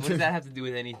about? What does that have to do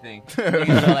with anything?"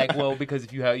 Niggas are like, "Well, because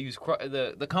if you use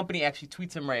the company actually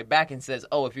tweets him right back and says,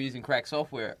 "Oh, if you're using crack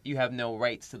software, you have no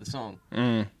rights to the song."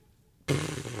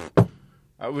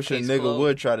 I wish a nigga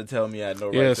would try to tell me I had no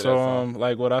right to that song.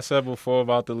 Like what I said before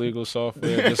about the legal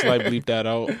software, just like bleep that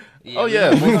out. Yeah,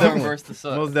 most definitely. Reverse the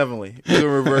suck. Most definitely. We're going to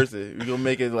reverse it. We're going to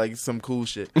make it like some cool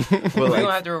shit. But we're going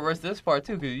to have to reverse this part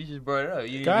too because you just brought it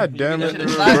up. God damn it.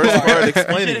 Reverse part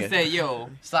explaining you should have said, yo,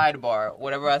 sidebar.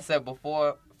 Whatever I said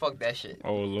before, Fuck that shit.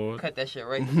 Oh Lord. Cut that shit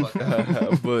right the fuck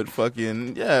out. But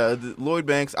fucking yeah, Lloyd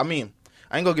Banks. I mean,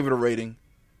 I ain't gonna give it a rating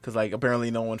because like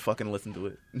apparently no one fucking listened to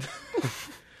it.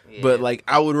 Yeah. But like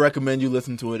I would recommend you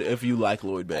listen to it if you like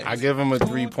Lloyd Banks. I give him a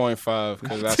 3.5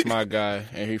 because that's my guy,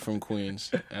 and he from Queens,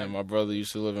 and my brother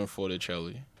used to live in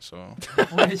Forticelli, so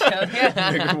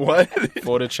Nigga, what?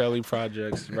 Forticelli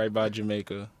Projects, right by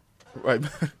Jamaica. Right.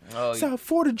 Oh, South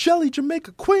Florida Jelly,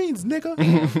 Jamaica, Queens,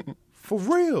 nigga. For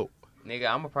real. nigga,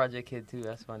 I'm a project kid too.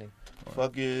 That's funny.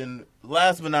 Fucking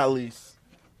last but not least,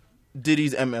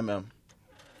 Diddy's MMM.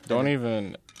 Don't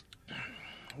even.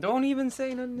 Don't even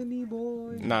say nothing to me,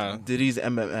 boy. Nah, Diddy's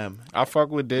MMM. I fuck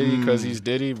with Diddy because he's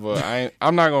Diddy, but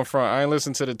I'm not gonna front. I ain't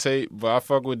listen to the tape, but I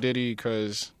fuck with Diddy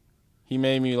because he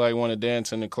made me like want to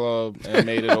dance in the club and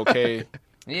made it okay.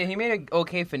 Yeah, he made it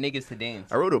okay for niggas to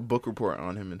dance. I wrote a book report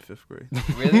on him in 5th grade.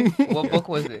 Really? What book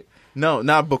was it? No,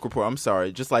 not book report. I'm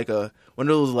sorry. Just like one of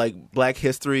those like Black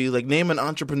History, like name an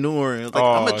entrepreneur. And it's like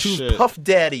I'm gonna choose shit. Puff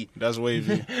Daddy That's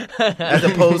wavy. as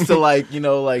opposed to like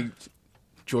like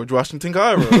George Washington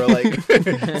Carver or like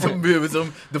some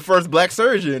the first black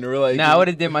surgeon or like. Nah, I would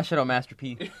have did my shit on Master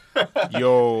P.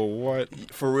 Yo, what?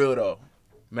 For real though,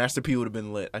 Master P would have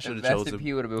been lit. I should have chosen Master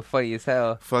P would have been funny as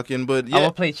hell. Fucking, but I'm yeah,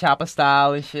 gonna play Chopper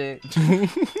Style and shit.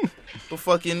 but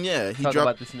fucking yeah, Talk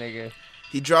about this nigga.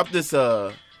 he dropped this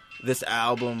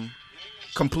album,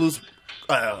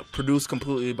 produced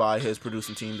completely by his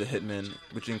producing team, The Hitmen,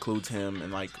 which includes him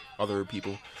and like other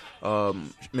people.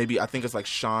 Maybe I think it's like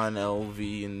Sean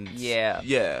LV and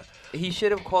yeah. He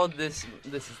should have called this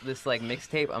like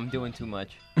mixtape. I'm doing too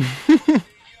much.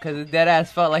 Cause that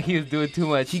ass felt like he was doing too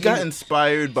much. He got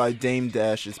inspired by Dame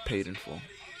Dash's Paid in Full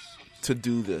to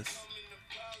do this.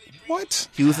 What?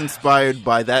 He was inspired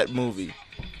by that movie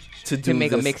to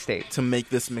make a this- mixtape. To make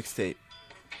this mixtape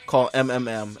called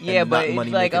MMM. Yeah, and but not it's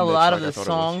Money like Making a Bitch lot of like I the thought it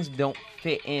was. songs don't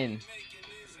fit in,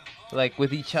 like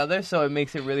with each other, so it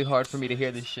makes it really hard for me to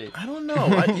hear this shit. I don't know.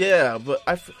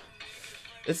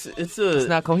 It's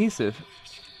not cohesive.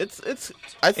 I think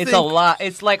It's a lot.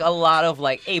 It's like a lot of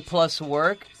like A+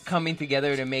 work coming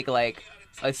together to make like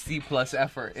a C+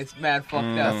 effort. It's mad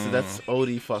fucked up. That's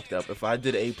OD fucked up. If I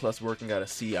did A+ work and got a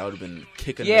C, I would have been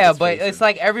kicking. Yeah, niggas' but faces. it's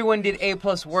like everyone did A+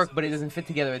 work, but it doesn't fit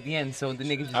together at the end, so the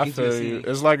nigga just I gives you a feel C. you.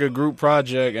 It's like a group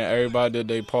project and everybody did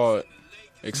their part,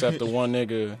 except the one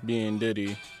nigga being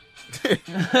Diddy.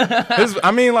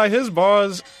 His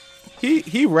bars,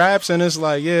 he raps and it's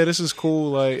like, yeah, this is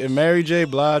cool. Like, if Mary J.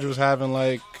 Blige was having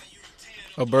like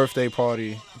a birthday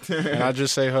party, and I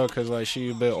just say her because like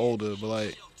she a bit older, but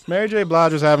like Mary J.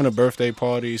 Blige was having a birthday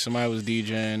party, somebody was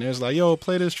DJing, it was like, yo,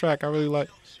 play this track, I really like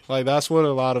that's what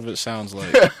a lot of it sounds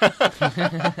like.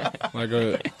 Like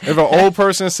if an old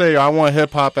person say, I want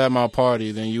hip hop at my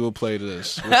party, then you will play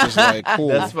this, which is like cool.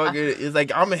 That's fucking. It's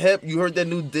like I'm hip. You heard that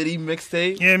new Diddy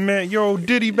mixtape? Yeah, man, yo,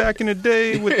 Diddy back in the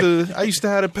day with I used to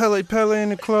have a Pele in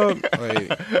the club.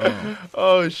 Like,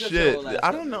 Oh shit!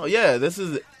 I don't know. Yeah, this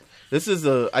is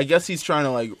a. I guess he's trying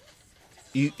to like.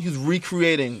 He's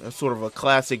recreating a sort of a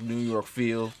classic New York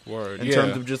feel in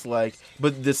terms of just like,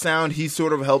 but the sound he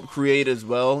sort of helped create as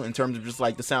well in terms of just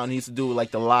like the sound he used to do with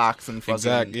like the Locks and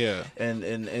fucking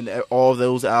and all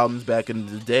those albums back in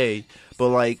the day. But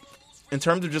like in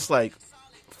terms of just like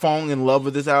falling in love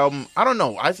with this album, I don't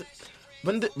know.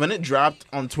 When it dropped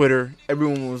on Twitter,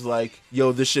 everyone was like,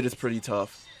 "Yo, this shit is pretty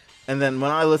tough." And then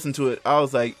when I listened to it, I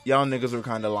was like, y'all niggas were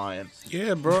kind of lying.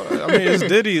 yeah, bro. I mean, it's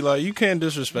Diddy. Like, you can't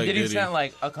disrespect Did Diddy. he send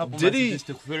like a couple Did he- messages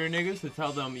to Twitter niggas to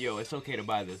tell them, yo, it's okay to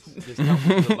buy this. Just tell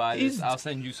people to buy this. I'll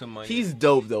send you some money. He's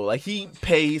dope though. Like he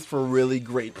pays for really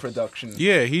great production.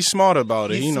 Yeah, he's smart about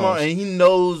it. He's He smart knows. and he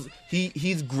knows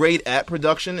he's great at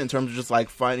production in terms of just like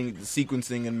finding the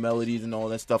sequencing and melodies and all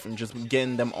that stuff and just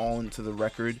getting them all into the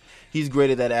record. He's great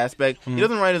at that aspect. He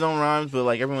doesn't write his own rhymes, but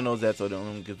like everyone knows that, so they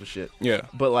don't give a shit. Yeah.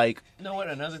 But like, You know what?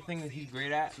 Another thing that he's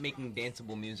great at? Making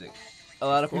danceable music. A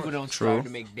lot of people don't strive to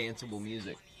make danceable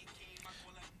music.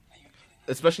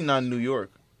 especially not in New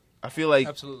York, I feel like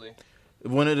Absolutely.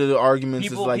 one of the arguments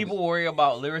People is like, people worry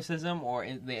about lyricism or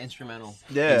the instrumental.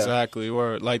 yeah, Exactly.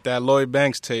 Word. Like that Lloyd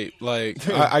Banks tape. Like,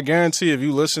 I guarantee if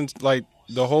you listen, like,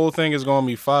 the whole thing is going to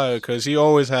be fire because he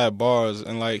always had bars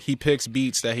and, like, he picks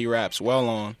beats that he raps well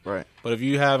on. right. But if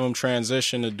you have him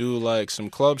transition to do, like, some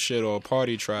club shit or a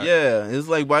party track. Yeah, it's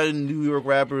like why do New York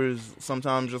rappers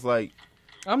sometimes just like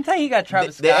I'm telling you, he got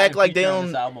Travis They Scott act and like they feature on don't-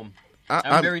 this album. I'm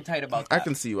I'm very tight about that. I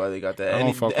can see why they got that. I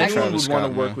don't fuck with anyone Travis would want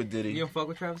Scott, to work man. with Diddy. You don't fuck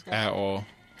with Travis Scott? At all.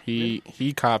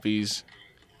 He copies.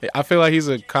 I feel like he's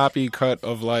a copy cut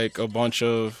of, like, a bunch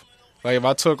of... Like, if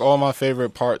I took all my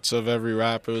favorite parts of every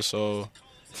rapper, so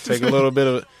take a little bit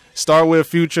of... Start with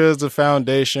Future as the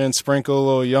foundation, sprinkle a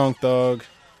little Young Thug,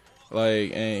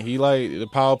 Like, and he like the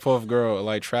Powerpuff Girl,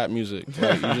 like trap music.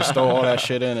 Like, you just throw all that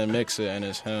shit in and mix it, and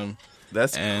it's him.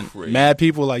 That's And crazy. mad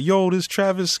people like, yo, this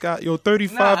Travis Scott, yo,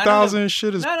 35,000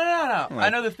 shit is. No. I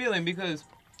Like- know the feeling because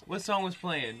what song was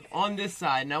playing on this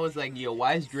side, and I was like, yo,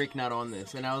 why is Drake not on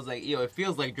this? And I was like, yo, it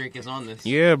feels like Drake is on this.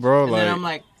 Yeah, bro. And Like, then I'm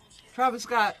like, Travis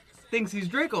Scott thinks he's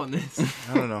Drake on this.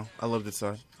 I don't know. I love this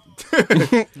side.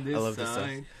 This I love this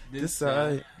side. This This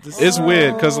side. side. This it's side.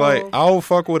 weird because like I'll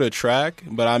fuck with a track,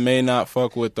 but I may not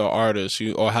fuck with the artist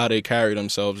or how they carry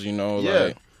themselves. You know, Yeah.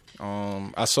 like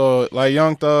I saw like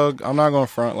Young Thug. I'm not gonna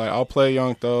front. Like I'll play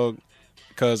Young Thug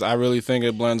because I really think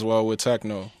it blends well with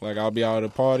techno. Like I'll be out at a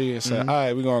party and say, all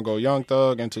right, we're gonna go Young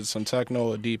Thug into some techno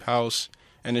or deep house,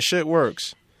 and the shit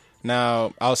works.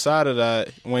 Now outside of that,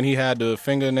 when he had the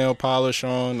fingernail polish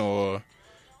on or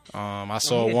I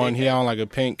saw yeah, one. they He had on like a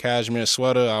pink cashmere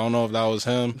sweater. I don't know if that was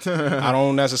him. I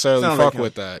don't necessarily Sounds fuck like him.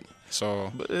 with that.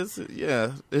 So But it's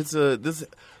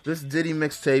this Diddy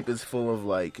mixtape is full of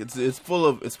like it's full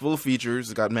of features.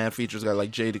 It's got mad features. It's got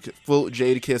like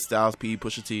Jadakiss, Styles P,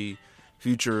 Pusha T,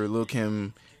 Future, Lil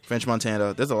Kim, French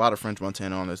Montana. There's a lot of French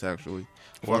Montana on this actually.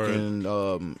 Word.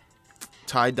 Fucking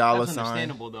Ty Dolla That's Sign.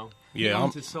 understandable though. Yeah, He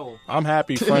owns his soul. I'm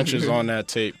happy French is on that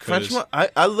tape because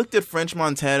I looked at French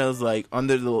Montana's like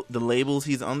under the labels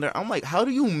he's under. I'm like, how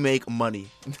do you make money?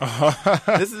 This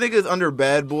nigga's under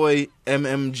Bad Boy,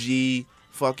 MMG,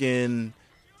 fucking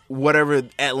whatever,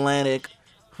 Atlantic,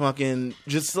 fucking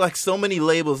just like so many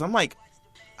labels. I'm like,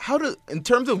 in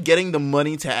terms of getting the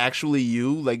money to actually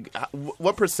you, like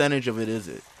what percentage of it is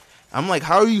it? I'm like,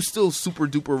 how are you still super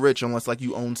duper rich unless like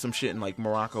you own some shit in like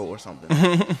Morocco or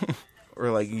something? Or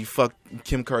like you fucked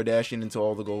Kim Kardashian until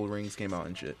all the gold rings came out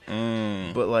and shit.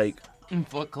 But like,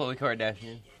 Fuck Khloe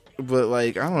Kardashian.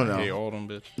 I don't know. hey, all them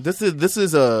bitch. This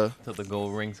is a. Till the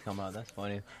gold rings come out. That's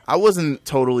funny. I wasn't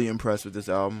totally impressed with this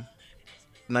album.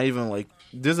 Not even like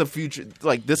there's a future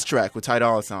like this track with Ty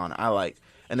Dolla Sign. I like,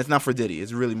 and it's not for Diddy.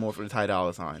 It's really more for the Ty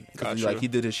Dolla Sign. Gotcha. Like he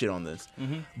did his shit on this,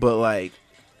 but like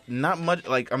not much.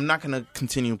 Like I'm not gonna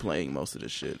continue playing most of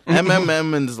this shit.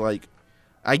 MMM and is like,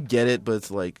 I get it, but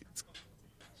it's like.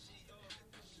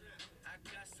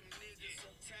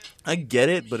 I get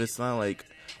it, but it's not like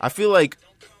I feel like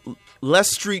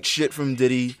less street shit from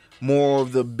Diddy, more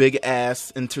of the big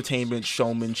ass entertainment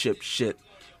showmanship shit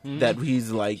that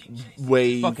he's like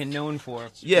way Fucking known for.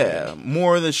 yeah,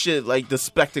 more of the shit like the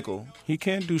spectacle. He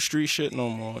can't do street shit no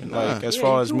more. Like Nah. as Yeah,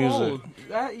 far you're as too music. old.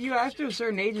 You after a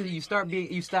certain age,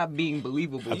 you stop being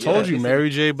believable. I told you,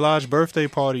 Mary J. Blige birthday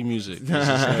party music.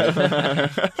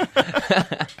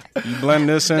 You blend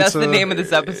this into That's the name of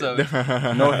this episode.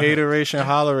 no hateration,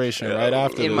 holleration right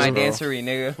after In this, my bro. dancery,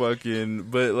 nigga. Fucking,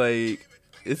 but like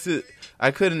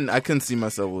I couldn't see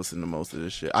myself listening to most of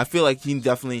this shit. I feel like he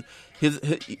definitely his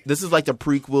this is like the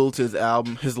prequel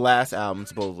to his last album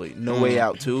supposedly, No Way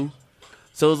Out 2.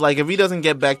 So it's like if he doesn't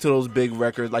get back to those big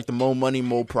records like the Mo Money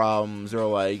Mo Problems or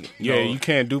like You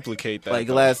can't duplicate that. like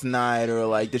though. Last Night or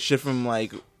like the shit from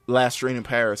like Last Train in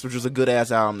Paris, which was a good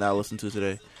ass album that I listened to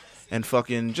today, and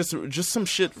fucking just some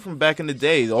shit from back in the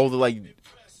day, all the like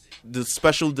the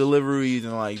special deliveries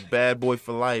and like Bad Boy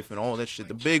for Life and all that shit,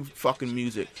 the big fucking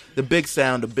music, the big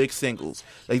sound, the big singles.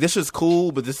 Like this is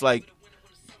cool, but this like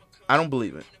I don't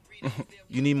believe it.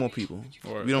 You need more people.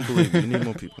 Word. We don't believe it. You need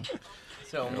more people.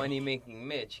 So money making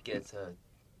Mitch gets a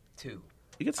 2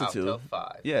 He gets a out 2. of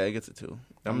 5. Yeah, he gets a 2.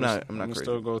 I'm not gonna crazy.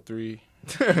 still go 3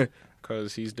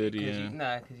 because he's Diddy. Cause And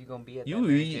because you're gonna be at that You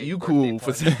Mary J. you birthday cool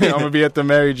for party. I'm gonna be at the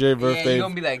Mary J. Yeah, birthday. you're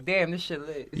gonna be like, damn, this shit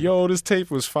lit. Yo, this tape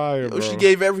was fire, bro. Oh, she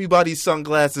gave everybody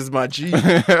sunglasses, my G.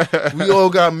 We all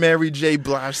got Mary J.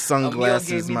 Blige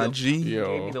sunglasses, my G. Yo.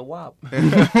 Gave me the wop.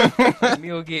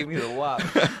 Emil gave me the wop.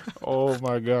 Oh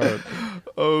my god.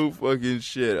 Oh fucking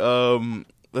shit.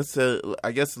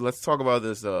 I guess let's talk about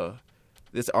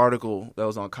this article that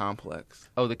was on Complex.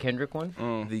 Oh, the Kendrick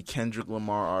one? The Kendrick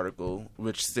Lamar article,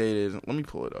 which stated, let me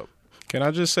pull it up. Can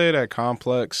I just say that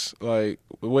Complex, like,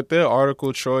 with their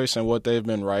article choice and what they've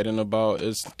been writing about,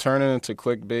 is turning into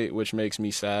clickbait, which makes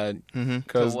me sad.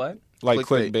 So what? Like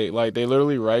Clickbait. clickbait. Like, they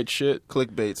literally write shit.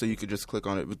 Clickbait, so you could just click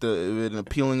on it with an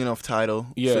appealing enough title,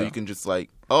 Yeah. so you can just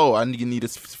like, oh, you need to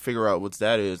figure out what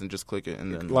that is, and just click it,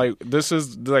 and then Like, this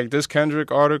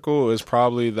Kendrick article is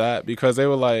probably that, because they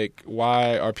were like,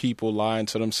 why are people lying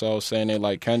to themselves saying they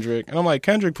like Kendrick? And I'm like,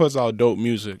 Kendrick puts out dope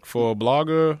music. For a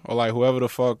blogger or like whoever the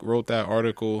fuck wrote that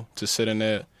article to sit in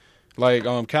there. Like,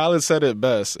 Khaled said it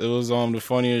best. It was the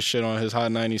funniest shit on his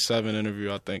Hot 97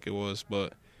 interview, I think it was,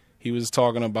 but he was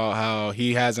talking about how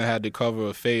he hasn't had to cover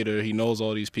a fader. He knows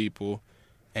all these people.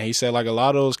 And he said, like, a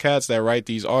lot of those cats that write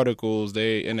these articles,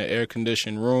 they in an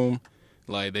air-conditioned room.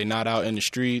 Like, they not out in the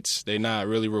streets. They not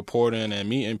really reporting and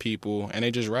meeting people. And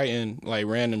they just writing, like,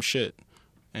 random shit.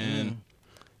 And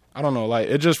I don't know. Like,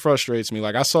 it just frustrates me.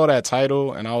 Like, I saw that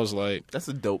title, and I was like... That's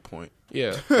a dope point.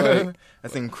 Yeah. Like,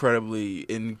 that's an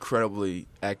incredibly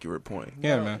accurate point.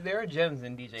 Yeah, man. There are gems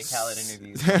in DJ Khaled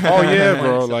interviews. Oh, yeah,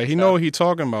 bro. Like, he know what he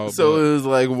talking about. So it was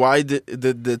like, why did...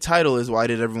 The title is, why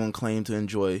did everyone claim to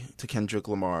enjoy to Kendrick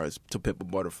Lamar's To Pimp a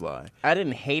Butterfly? I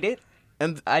didn't hate it.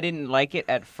 And I didn't like it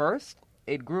at first.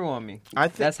 It grew on me. I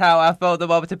think that's how I felt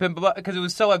about To Pimp a Butterfly, because it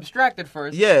was so abstract at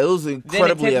first. Yeah, it was incredibly Then it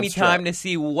took me abstract. time to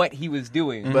see what he was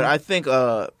doing. But I think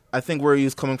where he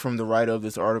was coming from, the writer of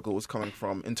this article was coming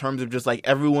from, in terms of just like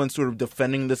everyone sort of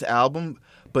defending this album,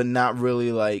 but not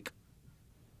really like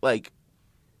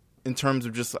in terms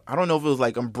of just, I don't know if it was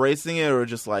like embracing it or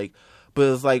just like, but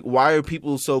it's like, why are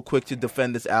people so quick to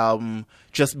defend this album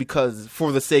just because,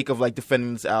 for the sake of like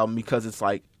defending this album, because it's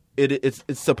like it's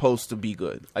supposed to be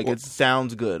good, like it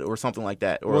sounds good or something like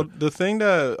that. Or the thing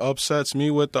that upsets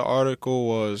me with the article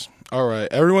was, all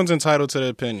right, everyone's entitled to their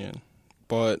opinion.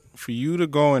 But for you to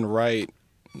go and write,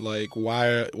 like,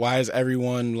 why is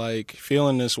everyone, like,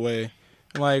 feeling this way?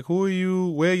 Like, who are you?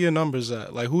 Where are your numbers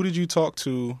at? Like, who did you talk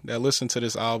to that listened to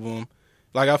this album?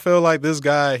 Like, I feel like this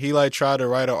guy, he, like, tried to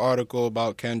write an article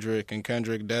about Kendrick, and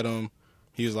Kendrick dead him.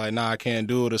 He was like, nah, I can't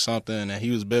do it or something, and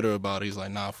he was bitter about it. He's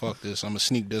like, nah, fuck this. I'm going to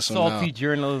sneak this one out. Salty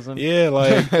journalism. Yeah,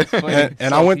 like,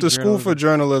 and I went to school for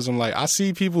journalism. Like, I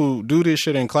see people do this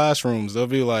shit in classrooms. They'll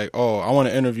be like, oh, I want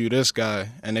to interview this guy,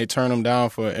 and they turn him down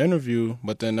for an interview,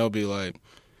 but then they'll be like,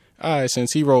 all right,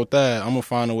 since he wrote that, I'm going to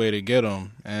find a way to get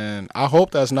him. And I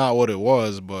hope that's not what it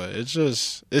was, but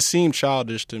it seemed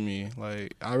childish to me.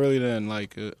 Like, I really didn't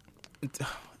like it.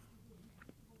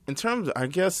 In terms of, I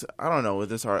guess, I don't know, with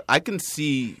this art, I can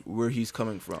see where he's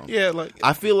coming from. Yeah, like,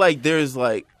 I feel like there's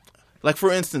like for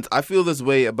instance, I feel this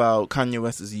way about Kanye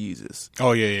West's Yeezus.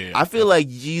 Oh, yeah. I feel like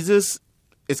Yeezus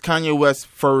is Kanye West's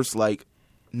first, like,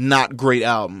 not great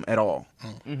album at all.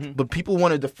 Mm-hmm. But people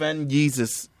want to defend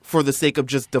Yeezus for the sake of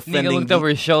just defending. Nigga looked over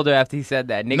his shoulder after he said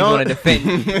that. Niggas want to defend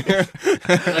you.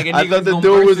 Like I thought the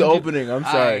door was opening. I'm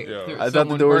sorry. I thought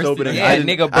the door was opening. Yeah,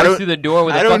 nigga burst through the door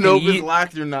with a fucking... I don't know if it's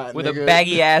locked or not, with nigga. A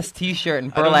baggy-ass T-shirt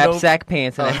and burlap sack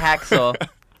pants and a hacksaw.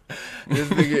 This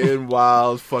nigga in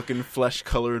wild fucking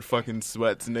flesh-colored fucking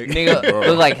sweats, nigga. Nigga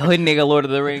look like hood nigga Lord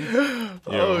of the Rings.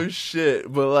 Oh,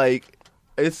 shit. But, like,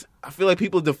 I feel like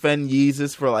people defend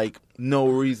Yeezus for, like, no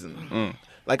reason.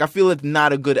 Like, I feel it's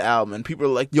not a good album. And people are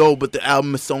like, yo, but the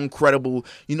album is so incredible.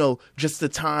 You know, just the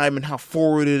time and how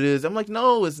forward it is. I'm like,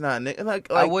 no, it's not. Like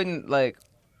I wouldn't, like...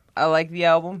 I like the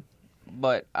album,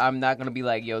 but I'm not going to be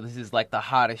like, yo, this is, like, the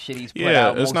hottest shit he's put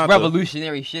out. It's most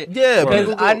revolutionary shit. Yeah.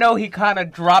 Because I know he kind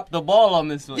of dropped the ball on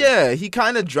this one. Yeah, he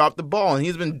kind of dropped the ball. And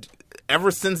he's been...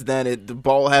 Ever since then, the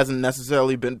ball hasn't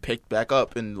necessarily been picked back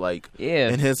up in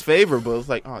in his favor. But it's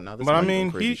like, oh no. This but I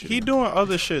mean, he doing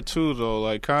other shit too though.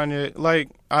 Like Kanye, like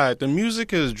all right, the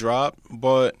music has dropped,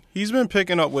 but he's been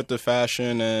picking up with the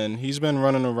fashion and he's been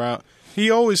running around.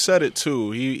 He always said it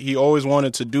too. He always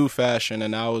wanted to do fashion,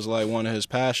 and that was like one of his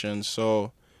passions.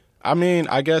 So, I mean,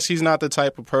 I guess he's not the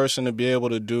type of person to be able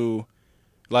to do.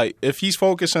 Like, if he's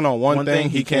focusing on one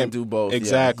thing, he can't do both.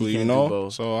 Exactly, you know.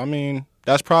 So I mean.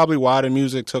 That's probably why the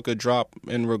music took a drop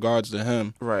in regards to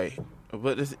him. Right.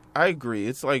 But I agree.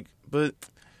 It's like, but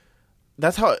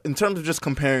that's how, in terms of just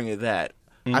comparing it that,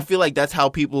 I feel like that's how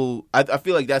people, I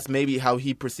feel like that's maybe how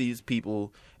he perceives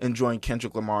people enjoying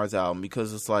Kendrick Lamar's album,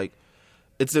 because it's like,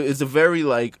 it's a very,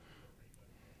 like,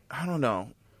 I don't know.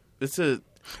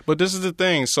 But this is the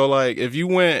thing. So, like, if you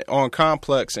went on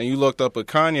Complex and you looked up a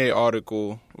Kanye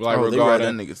article, like,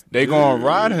 regarding, they gonna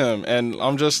ride him. And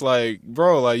I'm just like,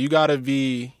 bro, like, you gotta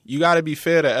be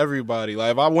fair to everybody.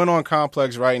 Like, if I went on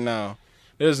Complex right now,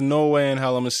 there's no way in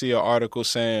hell I'm gonna see an article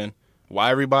saying why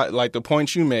everybody, like the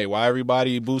points you made, why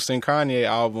everybody boosting Kanye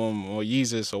album or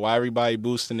Yeezus, or why everybody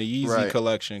boosting the Yeezy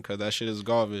collection, because that shit is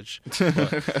garbage.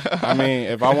 But, I mean,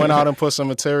 if I went out and put some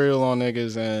material on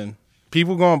niggas and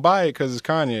people gonna buy it because it's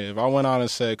Kanye. If I went out and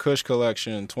said Kush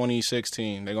Collection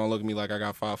 2016, they're gonna look at me like I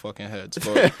got 5 fucking heads.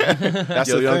 But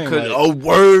that's the thing. Like, oh,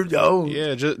 word, yo.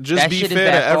 Yeah, just be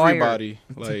fair to everybody.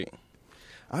 Like,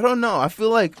 I don't know. I feel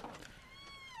like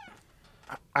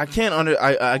I can't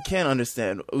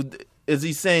understand. Is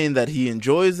he saying that he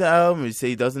enjoys the album? Or he say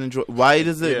he doesn't enjoy? Why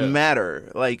does it matter?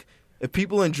 Like, if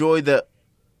people enjoy the album,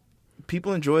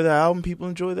 people enjoy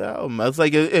the album. It's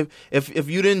like if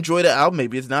you didn't enjoy the album,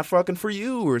 maybe it's not fucking for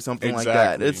you or something like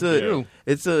that. It's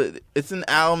an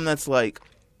album that's like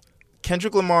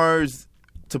Kendrick Lamar's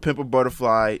To Pimp a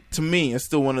Butterfly. To me, is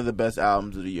still one of the best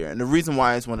albums of the year, and the reason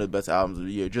why it's one of the best albums of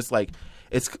the year, just like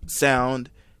its sound,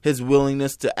 his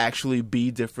willingness to actually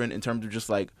be different in terms of just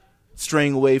like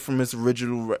straying away from his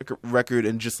original record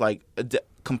and just like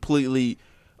completely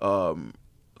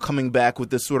coming back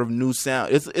with this sort of new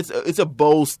sound. It's a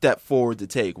bold step forward to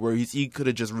take, where he could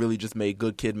have just really just made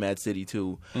Good Kid, Mad City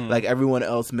 2, like everyone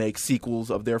else makes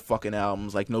sequels of their fucking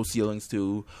albums, like No Ceilings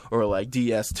 2 or like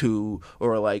DS 2,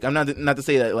 or like, I'm not to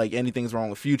say that like anything's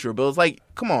wrong with Future, but it's like,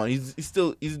 come on, he's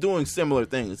doing similar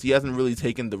things. He hasn't really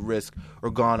taken the risk or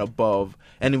gone above,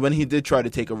 and when he did try to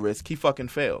take a risk, he fucking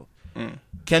failed.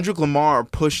 Kendrick Lamar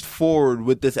pushed forward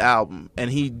with this album,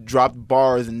 and he dropped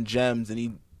bars and gems,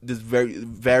 and there's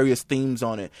various themes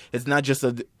on it. It's not just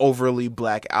an overly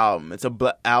black album. It's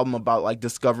a album about like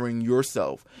discovering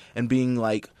yourself and being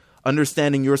like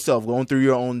understanding yourself, going through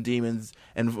your own demons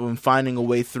and finding a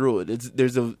way through it.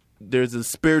 There's a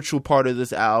spiritual part of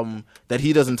this album that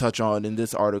he doesn't touch on in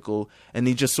this article, and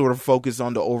he just sort of focused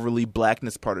on the overly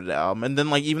blackness part of the album. And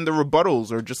then like even the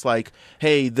rebuttals are just like,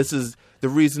 hey, this is the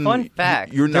reason. Fun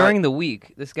fact, you're not... during the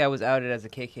week, this guy was outed as a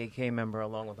KKK member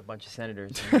along with a bunch of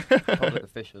senators and public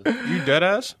officials. You dead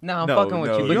ass? No, I'm fucking with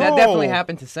you, but Yo. that definitely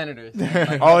happened to senators.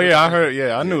 Like, Oh yeah, I heard.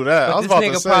 Yeah, I knew that. I was about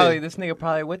to say. This nigga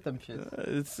probably with them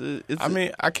shit. I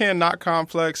mean, I can't knock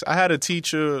Complex. I had a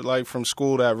teacher like from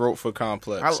school that wrote for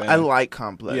Complex. I like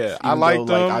Complex. Yeah, I like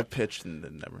them. Like, I pitched and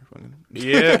then never fucking.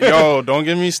 Yeah, yo, don't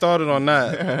get me started on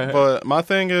that. But my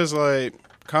thing is like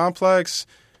Complex.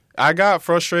 I got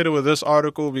frustrated with this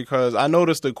article because I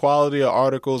noticed the quality of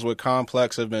articles with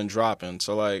Complex have been dropping.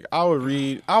 So like I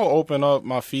would open up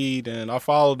my feed and I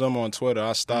followed them on Twitter.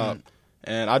 I stopped.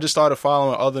 And I just started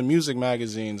following other music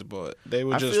magazines, but they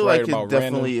were just writing about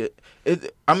random.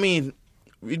 I mean,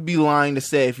 you'd be lying to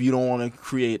say if you don't want to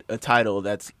create a title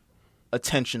that's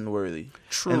attention worthy.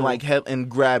 True. And like and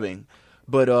grabbing.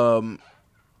 But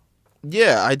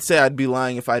yeah, I'd say I'd be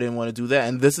lying if I didn't want to do that.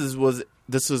 And this is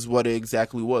what it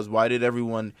exactly was. Why did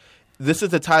everyone... This is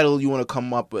the title you want to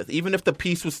come up with. Even if the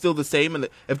piece was still the same, and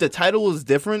if the title was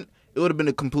different, it would have been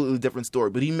a completely different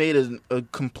story. But he made a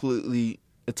completely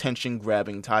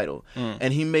attention-grabbing title.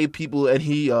 And he made people... And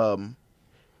he... a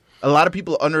lot of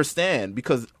people understand,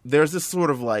 because there's this sort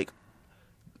of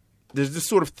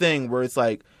thing where it's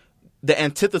like the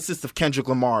antithesis of Kendrick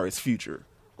Lamar is Future,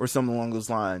 or something along those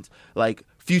lines. Like,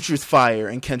 Future's fire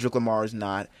and Kendrick Lamar is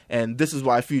not. And this is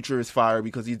why Future is fire,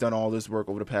 because he's done all this work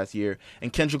over the past year.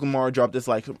 And Kendrick Lamar dropped this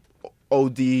like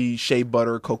OD shea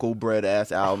butter cocoa bread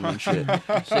ass album and shit.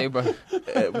 Shea butter.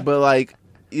 But like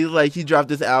he dropped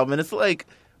this album, and it's like,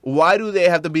 why do they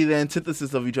have to be the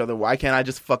antithesis of each other? Why can't I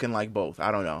just fucking like both?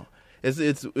 I don't know.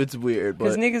 It's weird, but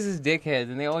because niggas is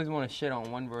dickheads and they always want to shit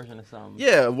on one version of something.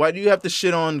 Yeah, why do you have to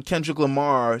shit on Kendrick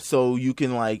Lamar so you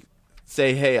can like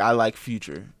say, hey, I like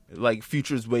Future? Like,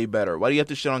 Future's way better. Why do you have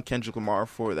to shit on Kendrick Lamar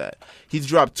for that? He's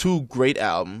dropped 2 great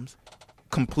albums,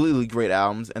 completely great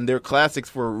albums, and they're classics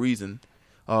for a reason.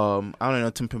 I don't know,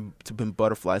 To Pimp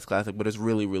Butterfly's classic, but it's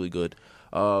really, really good.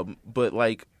 But,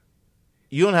 like,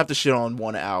 you don't have to shit on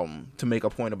one album to make a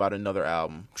point about another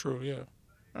album. True, yeah.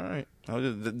 All right.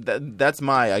 That's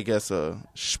my, I guess,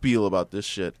 spiel about this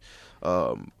shit.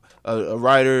 A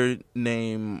writer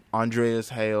named Andreas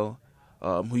Hale,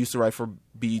 who used to write for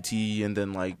BET and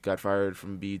then like got fired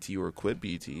from BET or quit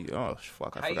BET. Oh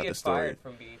fuck, I forgot the story. How you get fired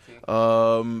from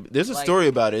BET? There's a story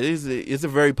about it. It's a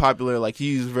very popular, like,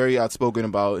 he's very outspoken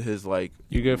about his like.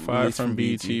 You get fired from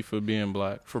BET for being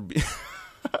black.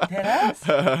 Deadass?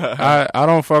 I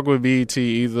don't fuck with BET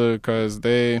either because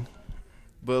they.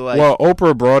 But like, well,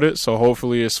 Oprah brought it, so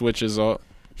hopefully it switches up.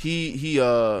 He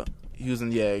was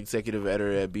an executive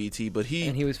editor at BET, but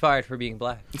he was fired for being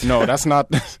black. No, that's not.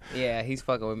 Yeah, he's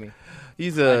fucking with me.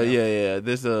 He's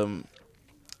There's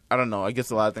I don't know. I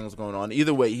guess a lot of things going on.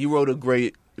 Either way, he wrote a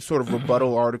great sort of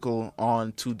rebuttal article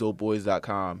on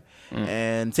twodopeboys.com.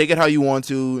 And take it how you want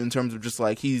to in terms of just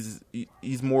like he's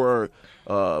more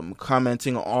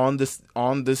commenting on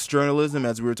this journalism,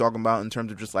 as we were talking about, in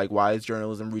terms of just like why is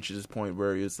journalism reaches this point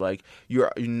where it's like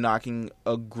you're knocking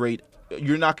a great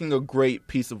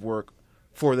piece of work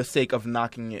for the sake of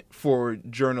knocking it for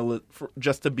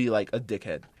just to be like a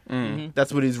dickhead.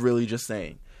 That's what he's really just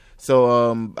saying.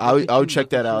 So I would check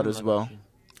that out as well.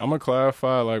 I'm gonna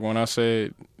clarify, like when I say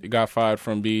you got fired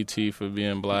from BET for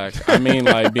being black, I mean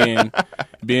like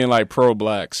being like pro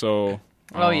black. So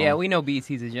yeah, we know BET's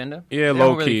agenda. Yeah, they low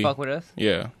don't really key. Fuck with us.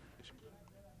 Yeah.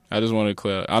 I just want to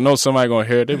clear. I know somebody gonna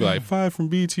hear it. They be like, "Fired from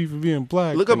BT for being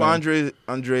black." Look up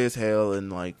Andreas Hale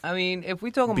and like. I mean, if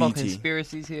we talking about BT.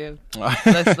 conspiracies here,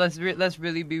 let's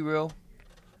really be real.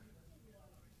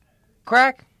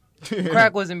 Crack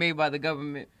wasn't made by the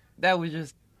government. That was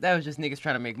just that was just niggas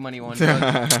trying to make money on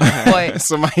drugs. But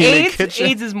Somebody in the kitchen.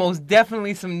 AIDS is most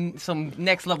definitely some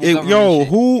next level government shit.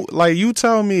 Who, like, you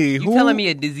tell me. You telling me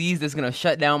a disease that's going to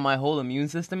shut down my whole immune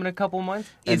system in a couple months?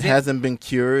 It hasn't been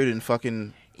cured and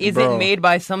fucking... Is it made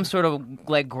by some sort of,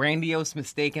 like, grandiose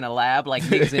mistake in a lab? Like,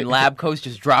 niggas in lab coats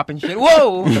just dropping shit?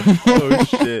 Whoa! Oh,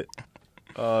 shit.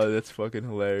 Oh, that's fucking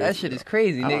hilarious. That shit is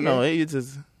crazy, nigga. I don't know. AIDS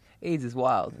is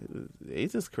wild.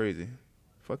 AIDS is crazy.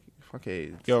 Fuck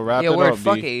AIDS. Yo, wrap Yeah, it word, up,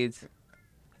 fuck B. AIDS.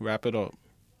 Wrap it up.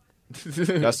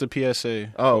 That's the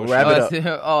PSA. Oh, wrap it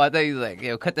up. Oh, I thought you was like,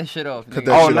 yo, cut that shit off. Cut nigga.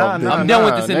 that Oh, shit nah, off, nah, I'm nah, done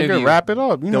with this nigga, interview. wrap it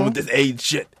up. You Done know? with this AIDS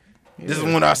shit. This is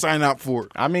what I signed up for.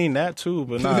 I mean that too,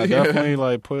 but nah, definitely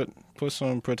like put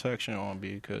some protection on,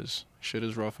 B, because shit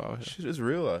is rough out here. Shit is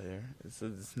real out here.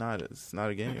 It's not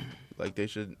a game. Like they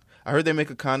should. I heard they make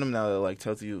a condom now that like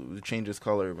tells you to change its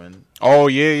color when. Oh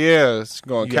yeah, it's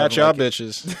gonna You catch haven't y'all like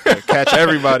bitches, catch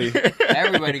everybody.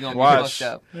 Everybody gonna be Watch.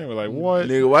 fucked up. They were like, what?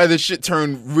 Nigga, why this shit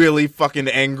turn really fucking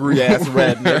angry ass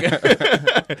red,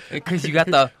 nigga? Because you got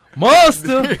the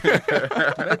monster.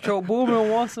 Metro Boomin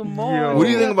wants some more. Yo. What do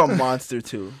you think about Monster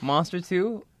 2? Monster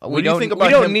 2? What do you think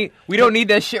about him? We don't need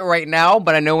that shit right now,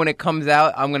 but I know when it comes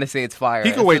out, I'm gonna say it's fire.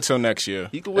 He can wait till next year.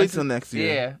 He could wait till next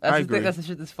year. Yeah, I that's the agree. thing. That's the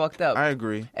shit that's fucked up. I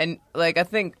agree. And like, I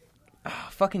think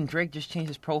fucking Drake just changed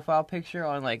his profile picture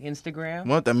on like Instagram.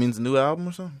 What? That means new album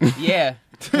or something? Yeah,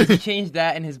 he changed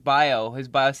that in his bio. His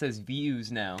bio says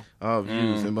views now. Oh,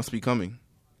 views. It must be coming.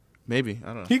 Maybe. I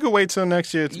don't know. He could wait till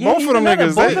next year. Yeah, Both of them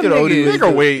niggas, both of them niggas. they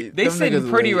can wait. They Them sitting niggas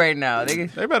pretty wait. right now. They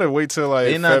They better wait till like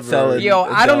They not February. selling- Yo,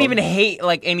 I don't Adele. even hate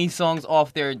like any songs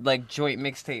off their like joint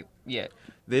mixtape yet.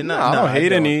 They're No, not. I don't hate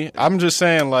don't. any. I'm just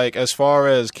saying, like, as far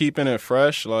as keeping it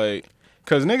fresh, like,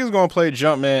 because niggas gonna play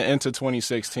Jumpman into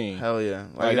 2016. Hell yeah.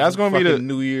 Like, that's gonna be fucking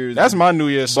the- New Year's. That's my New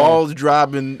Year's song. balls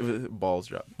dropping. Balls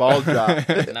drop. Balls drop. OD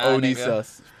nigga.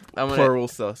 sus. I'm gonna, Plural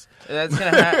sus. that's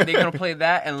gonna they're gonna play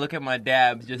that and look at my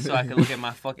dabs just so I can look at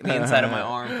my fucking the inside of my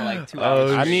arm for like 2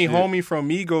 hours. I need shit. homie from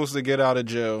Migos to get out of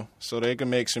jail so they can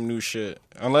make some new shit.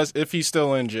 Unless if he's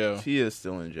still in jail. He is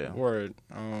still in jail. Word.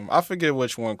 I forget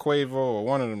which one, Quavo or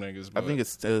one of them niggas. I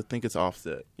But think it's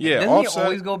Offset. yeah, Doesn't Offset, he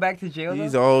always go back to jail?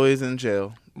 He's Though? always in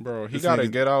jail. bro. He This gotta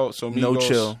nigga- get out. So Migos, No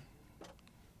chill.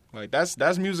 Like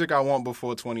that's music I want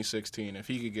before 2016. If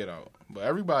he could get out, but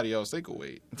everybody else they could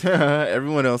wait.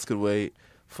 Everyone else could wait.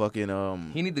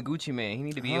 Fucking He need the Gucci man. He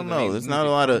need to be I able don't to know. make There's music not a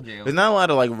lot from of jail. there's not a lot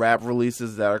of like rap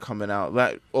releases that are coming out.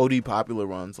 Like OD popular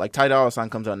ones. Like Ty Dolla $ign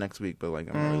comes out next week, but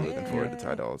like I'm really looking forward to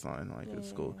Ty Dolla $ign. Like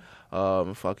it's cool.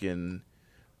 Fucking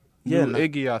yeah, New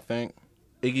Iggy, I think.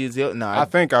 Iggy Azalea. I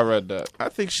think I read that. I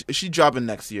think she dropping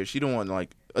next year. She don't want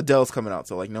like Adele's coming out,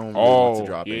 so like no one really wants to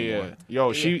drop anymore.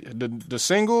 Yo, she the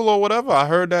single or whatever. I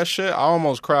heard that shit. I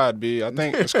almost cried. B. I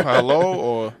think it's hello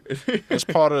or it's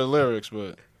part of the lyrics,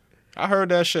 but I heard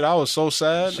that shit. I was so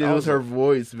sad. Shit I was her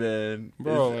voice, man.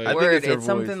 Bro, It's- like- I think Word, it's her it's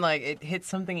something voice. like it hits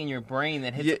something in your brain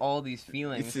that hits Yeah. all these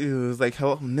feelings. It was like,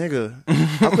 hello, nigga.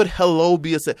 How could hello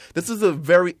be this is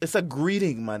it's a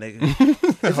greeting, my nigga.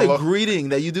 It's a greeting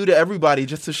that you do to everybody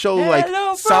just to show like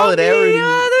Hello from solidarity. the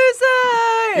other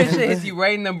side. It shit hits you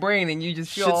right in the brain, and you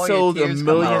just feel Shit all sold your a tears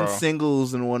million come out.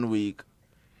 singles in 1 week.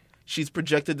 She's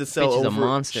projected to sell Bitch is a over.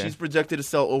 monster. She's projected to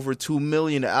sell over 2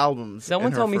 million albums. Someone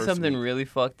in her told me first something week. really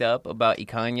fucked up about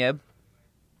Ikanyeb.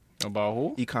 About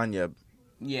who? Kanye.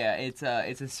 Yeah, it's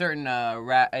a certain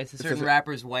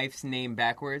rapper's wife's name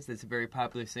backwards. That's a very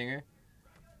popular singer.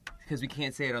 Because we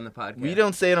can't say it on the podcast. We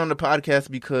don't say it on the podcast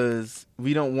because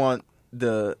we don't want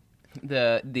the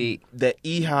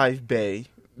Ehive Bay.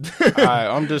 Alright,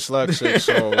 I'm dyslexic,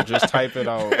 so just type it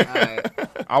out.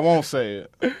 I won't say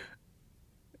it.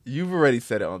 You've already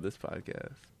said it on this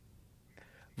podcast.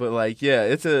 But like, yeah,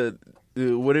 it's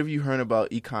what have you heard about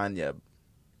Kanye?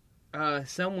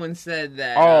 Someone said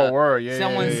that. Oh, word, yeah.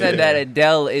 Someone yeah, said yeah. that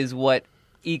Adele is what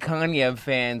Ikanyeb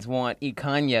fans want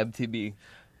Ikanyeb to be.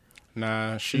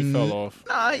 Nah, she fell off.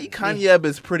 Nah, Kanye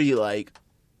is pretty like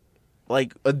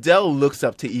Adele looks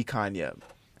up to Kanye.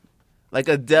 Like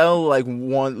Adele, like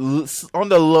on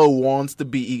the low wants to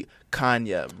be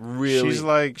Kanye.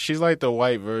 Really, She's like the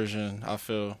white version. I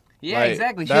feel. Yeah, Like,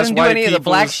 exactly. She that's doesn't do white any of the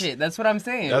black people's- shit. That's what I'm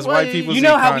saying. That's Well, white people's. You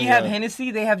know how we Kanye. have Hennessy?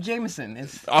 They have Jameson.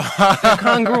 It's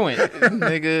congruent.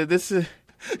 nigga. This is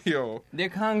Yo, They're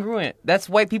congruent. That's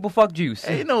white people fuck juice.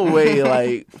 ain't no way.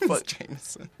 Like, fuck,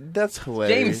 Jameson. that's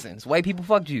hilarious. Jameson's white people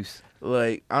fuck juice.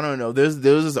 Like, I don't know. There was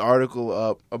this article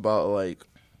up about like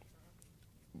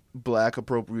black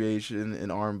appropriation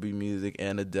in R&B music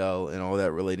and Adele and all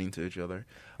that relating to each other.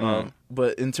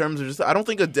 But in terms of just, I don't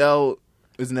think Adele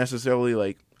is necessarily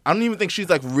like I don't even think she's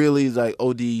like really like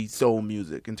OD soul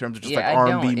music in terms of just like I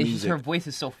R&B don't. It's music. just her voice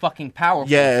is so fucking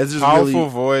powerful. Yeah, it's just Powerful really,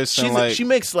 voice. And like, she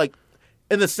makes like,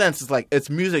 in the sense, it's like it's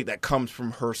music that comes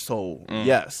from her soul. Mm.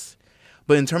 Yes,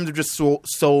 but in terms of just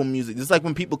soul music, it's like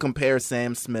when people compare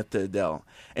Sam Smith to Adele.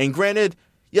 And granted,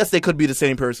 yes, they could be the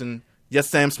same person. Yes,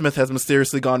 Sam Smith has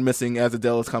mysteriously gone missing as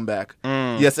Adele has come back.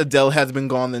 Yes, Adele has been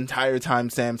gone the entire time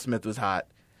Sam Smith was hot.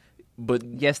 But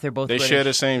yes, they're both they British. share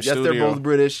the same yes, studio. they're both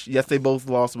British. Yes, they both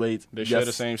lost weight. They yes. share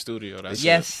the same studio. That's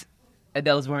Yes,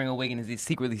 Adele's wearing a wig and is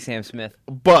secretly Sam Smith.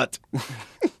 But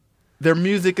their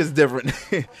music is different.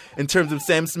 In terms of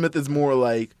Sam Smith is more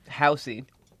like Housey.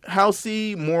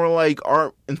 more like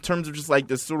art in terms of just like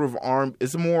this sort of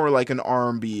it's more like an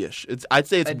R&B ish. I'd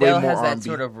say it's Adele way more has that R&B.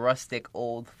 sort of rustic,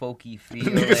 old, folky feel.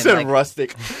 Nigga and, said like,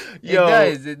 rustic. It Yo,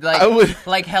 does. It, like, I would.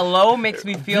 like Hello makes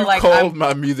me If feel you like called I'm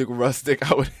my music rustic,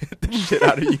 I would hit the shit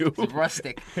out of you. it's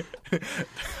rustic.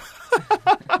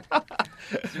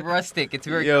 It's rustic. It's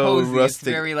very Yo, cozy. rustic.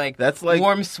 It's very like That's like-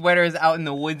 warm sweaters out in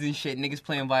the woods and shit. Niggas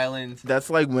playing violins. That's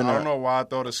like when I don't know why I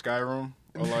thought of Skyrim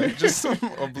or like just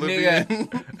Oblivion.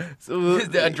 So,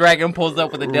 A dragon pulls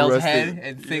up with Adele's Rustic. head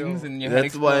and sings, and your head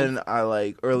that's explodes. when I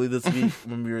like early this week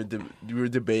when we were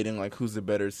debating like who's the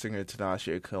better singer, Tinashe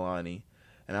or Kalani,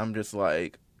 and I'm just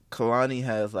like Kalani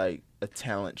has like a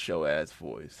talent show ass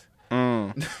voice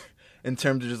in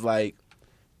terms of just like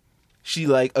she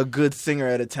like a good singer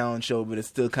at a talent show, but it's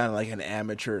still kind of like an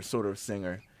amateur sort of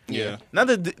singer. Yeah. Not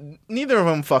that neither of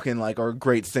them fucking like are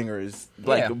great singers,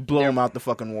 like Yeah, blow them out the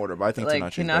fucking water. But I think Like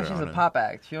Tinashe's Tinashe's better a on pop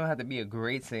act. She don't have to be a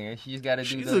great singer. She just got to do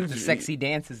She's the a- sexy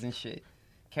dances and shit.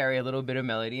 Carry a little bit of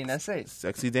melody, and that's it.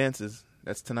 Sexy dances.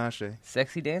 That's Tinashe.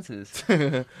 Sexy dances.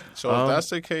 So if that's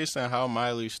the case, then how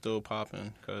Miley's still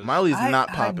popping? Cause Miley's not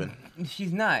popping.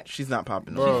 She's not. She's not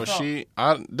popping. bro,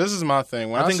 this is my thing.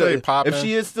 When I say popping, if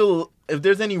she is still, if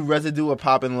there's any residue of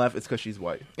popping left, it's because she's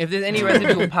white. If there's any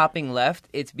residue of popping left,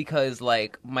 it's because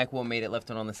like Mike Will made it left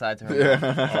on the side to her.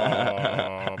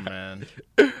 mouth. oh man.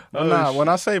 But nah, when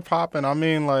I say popping, I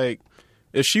mean like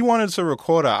if she wanted to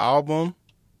record an album,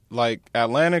 like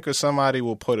Atlantic or somebody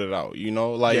will put it out, you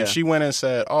know? Like Yeah. if she went and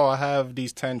said, "Oh, I have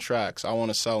these 10 tracks, I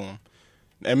want to sell them."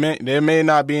 There may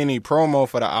not be any promo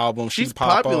for the album. She's She'd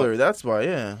pop popular. up. That's why.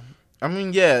 Yeah. I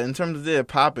mean, yeah. In terms of their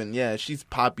popping, yeah, she's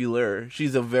popular.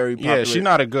 She's a very popular. Yeah, she's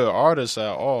not a good artist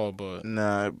at all, but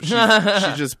Nah,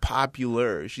 she's just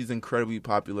popular. She's incredibly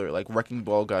popular. Like Wrecking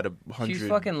Ball got 100. She's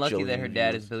fucking lucky that her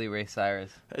dad is views. Billy Ray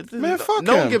Cyrus. Man, fuck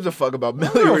no one him. gives a fuck about I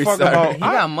Billy don't Ray fuck Cyrus. about- He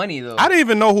got money though. I didn't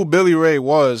even know who Billy Ray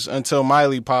was until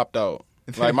Miley popped out.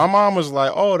 Like my mom was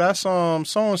like, "Oh, that's so and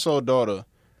so daughter."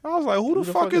 I was like, "Who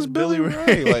the fuck is Billy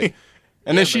Ray?" Like,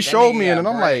 and then Yeah, she but that showed nigga me, got and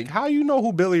I'm bread. like, "How you know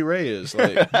who Billy Ray is?"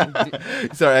 Like, You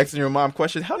start asking your mom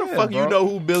questions. How the Yeah, fuck bro. you know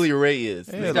who Billy Ray is?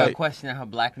 Yeah, You It's start like, questioning her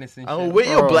blackness and shit. oh, where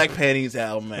your Bro. Black Panties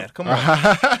album at? Come on.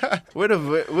 where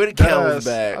the Kel's Yes.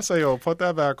 back? I say, "Yo, put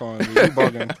that back on. Dude. You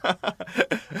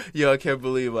bugging?" Yo, I can't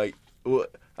believe like what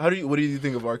do you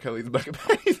think of R. Kelly's Black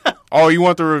Panties album? Oh, you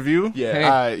want the review? Yeah. Hey. All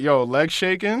right, yo, Leg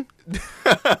Shaking.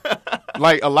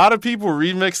 Like a lot of people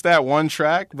remixed that one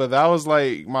track, but that was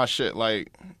like my shit.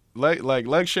 Like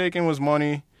Leg Shaking was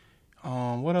money.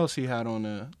 What else he had on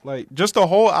there? Like just the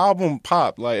whole album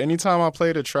popped. Like anytime I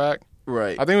played a track,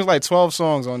 Right. I think it was like 12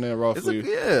 songs on there It's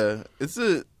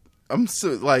roughly. I'm so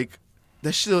like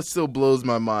that shit still blows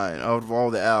my mind. Out of all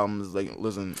the albums, like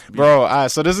listen, Bro, all right,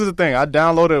 so this is the thing. I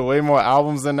downloaded way more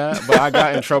albums than that, but I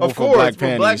got in trouble of for course, Black for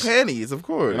Panties. Black Panties, of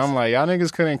course. And I'm like, y'all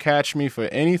niggas couldn't catch me for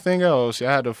anything else. Y'all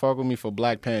had to fuck with me for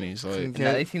Black Panties. Like,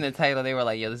 Nah, they seen the title, they were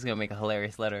like, "Yo, this is gonna make a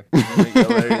hilarious letter."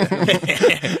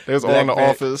 it was Black on The Pan-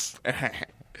 Office.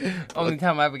 Only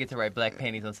time I ever get to write black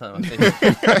panties on something.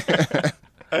 Official.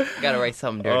 Gotta write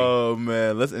something dirty. Oh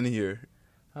man, let's end here.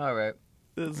 All right.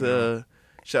 This,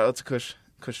 shout out to Kush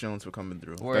Jones for coming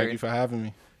through. Word. Thank you for having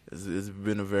me. It's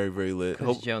been a very, very lit.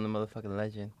 Chris Jones, the motherfucking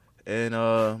legend.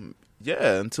 And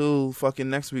yeah, until fucking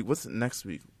next week. What's next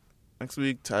week? Next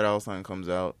week, Ty Dolla $ign comes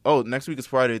out. Oh, next week is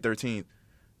Friday 13th.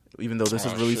 Even though this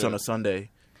is released shit. on a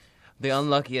Sunday. The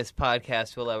unluckiest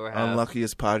podcast we'll ever have.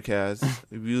 Unluckiest podcast.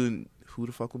 Who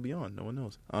the fuck will be on? No one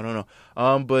knows. I don't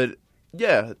know. But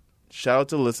yeah, shout out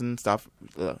to listen.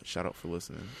 Shout out for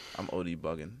listening. I'm OD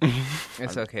bugging.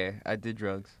 It's okay. I did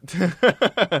drugs.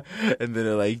 And then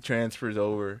it like transfers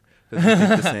over because we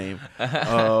think the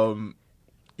same.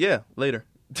 Yeah, later.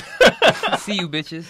 See you, bitches.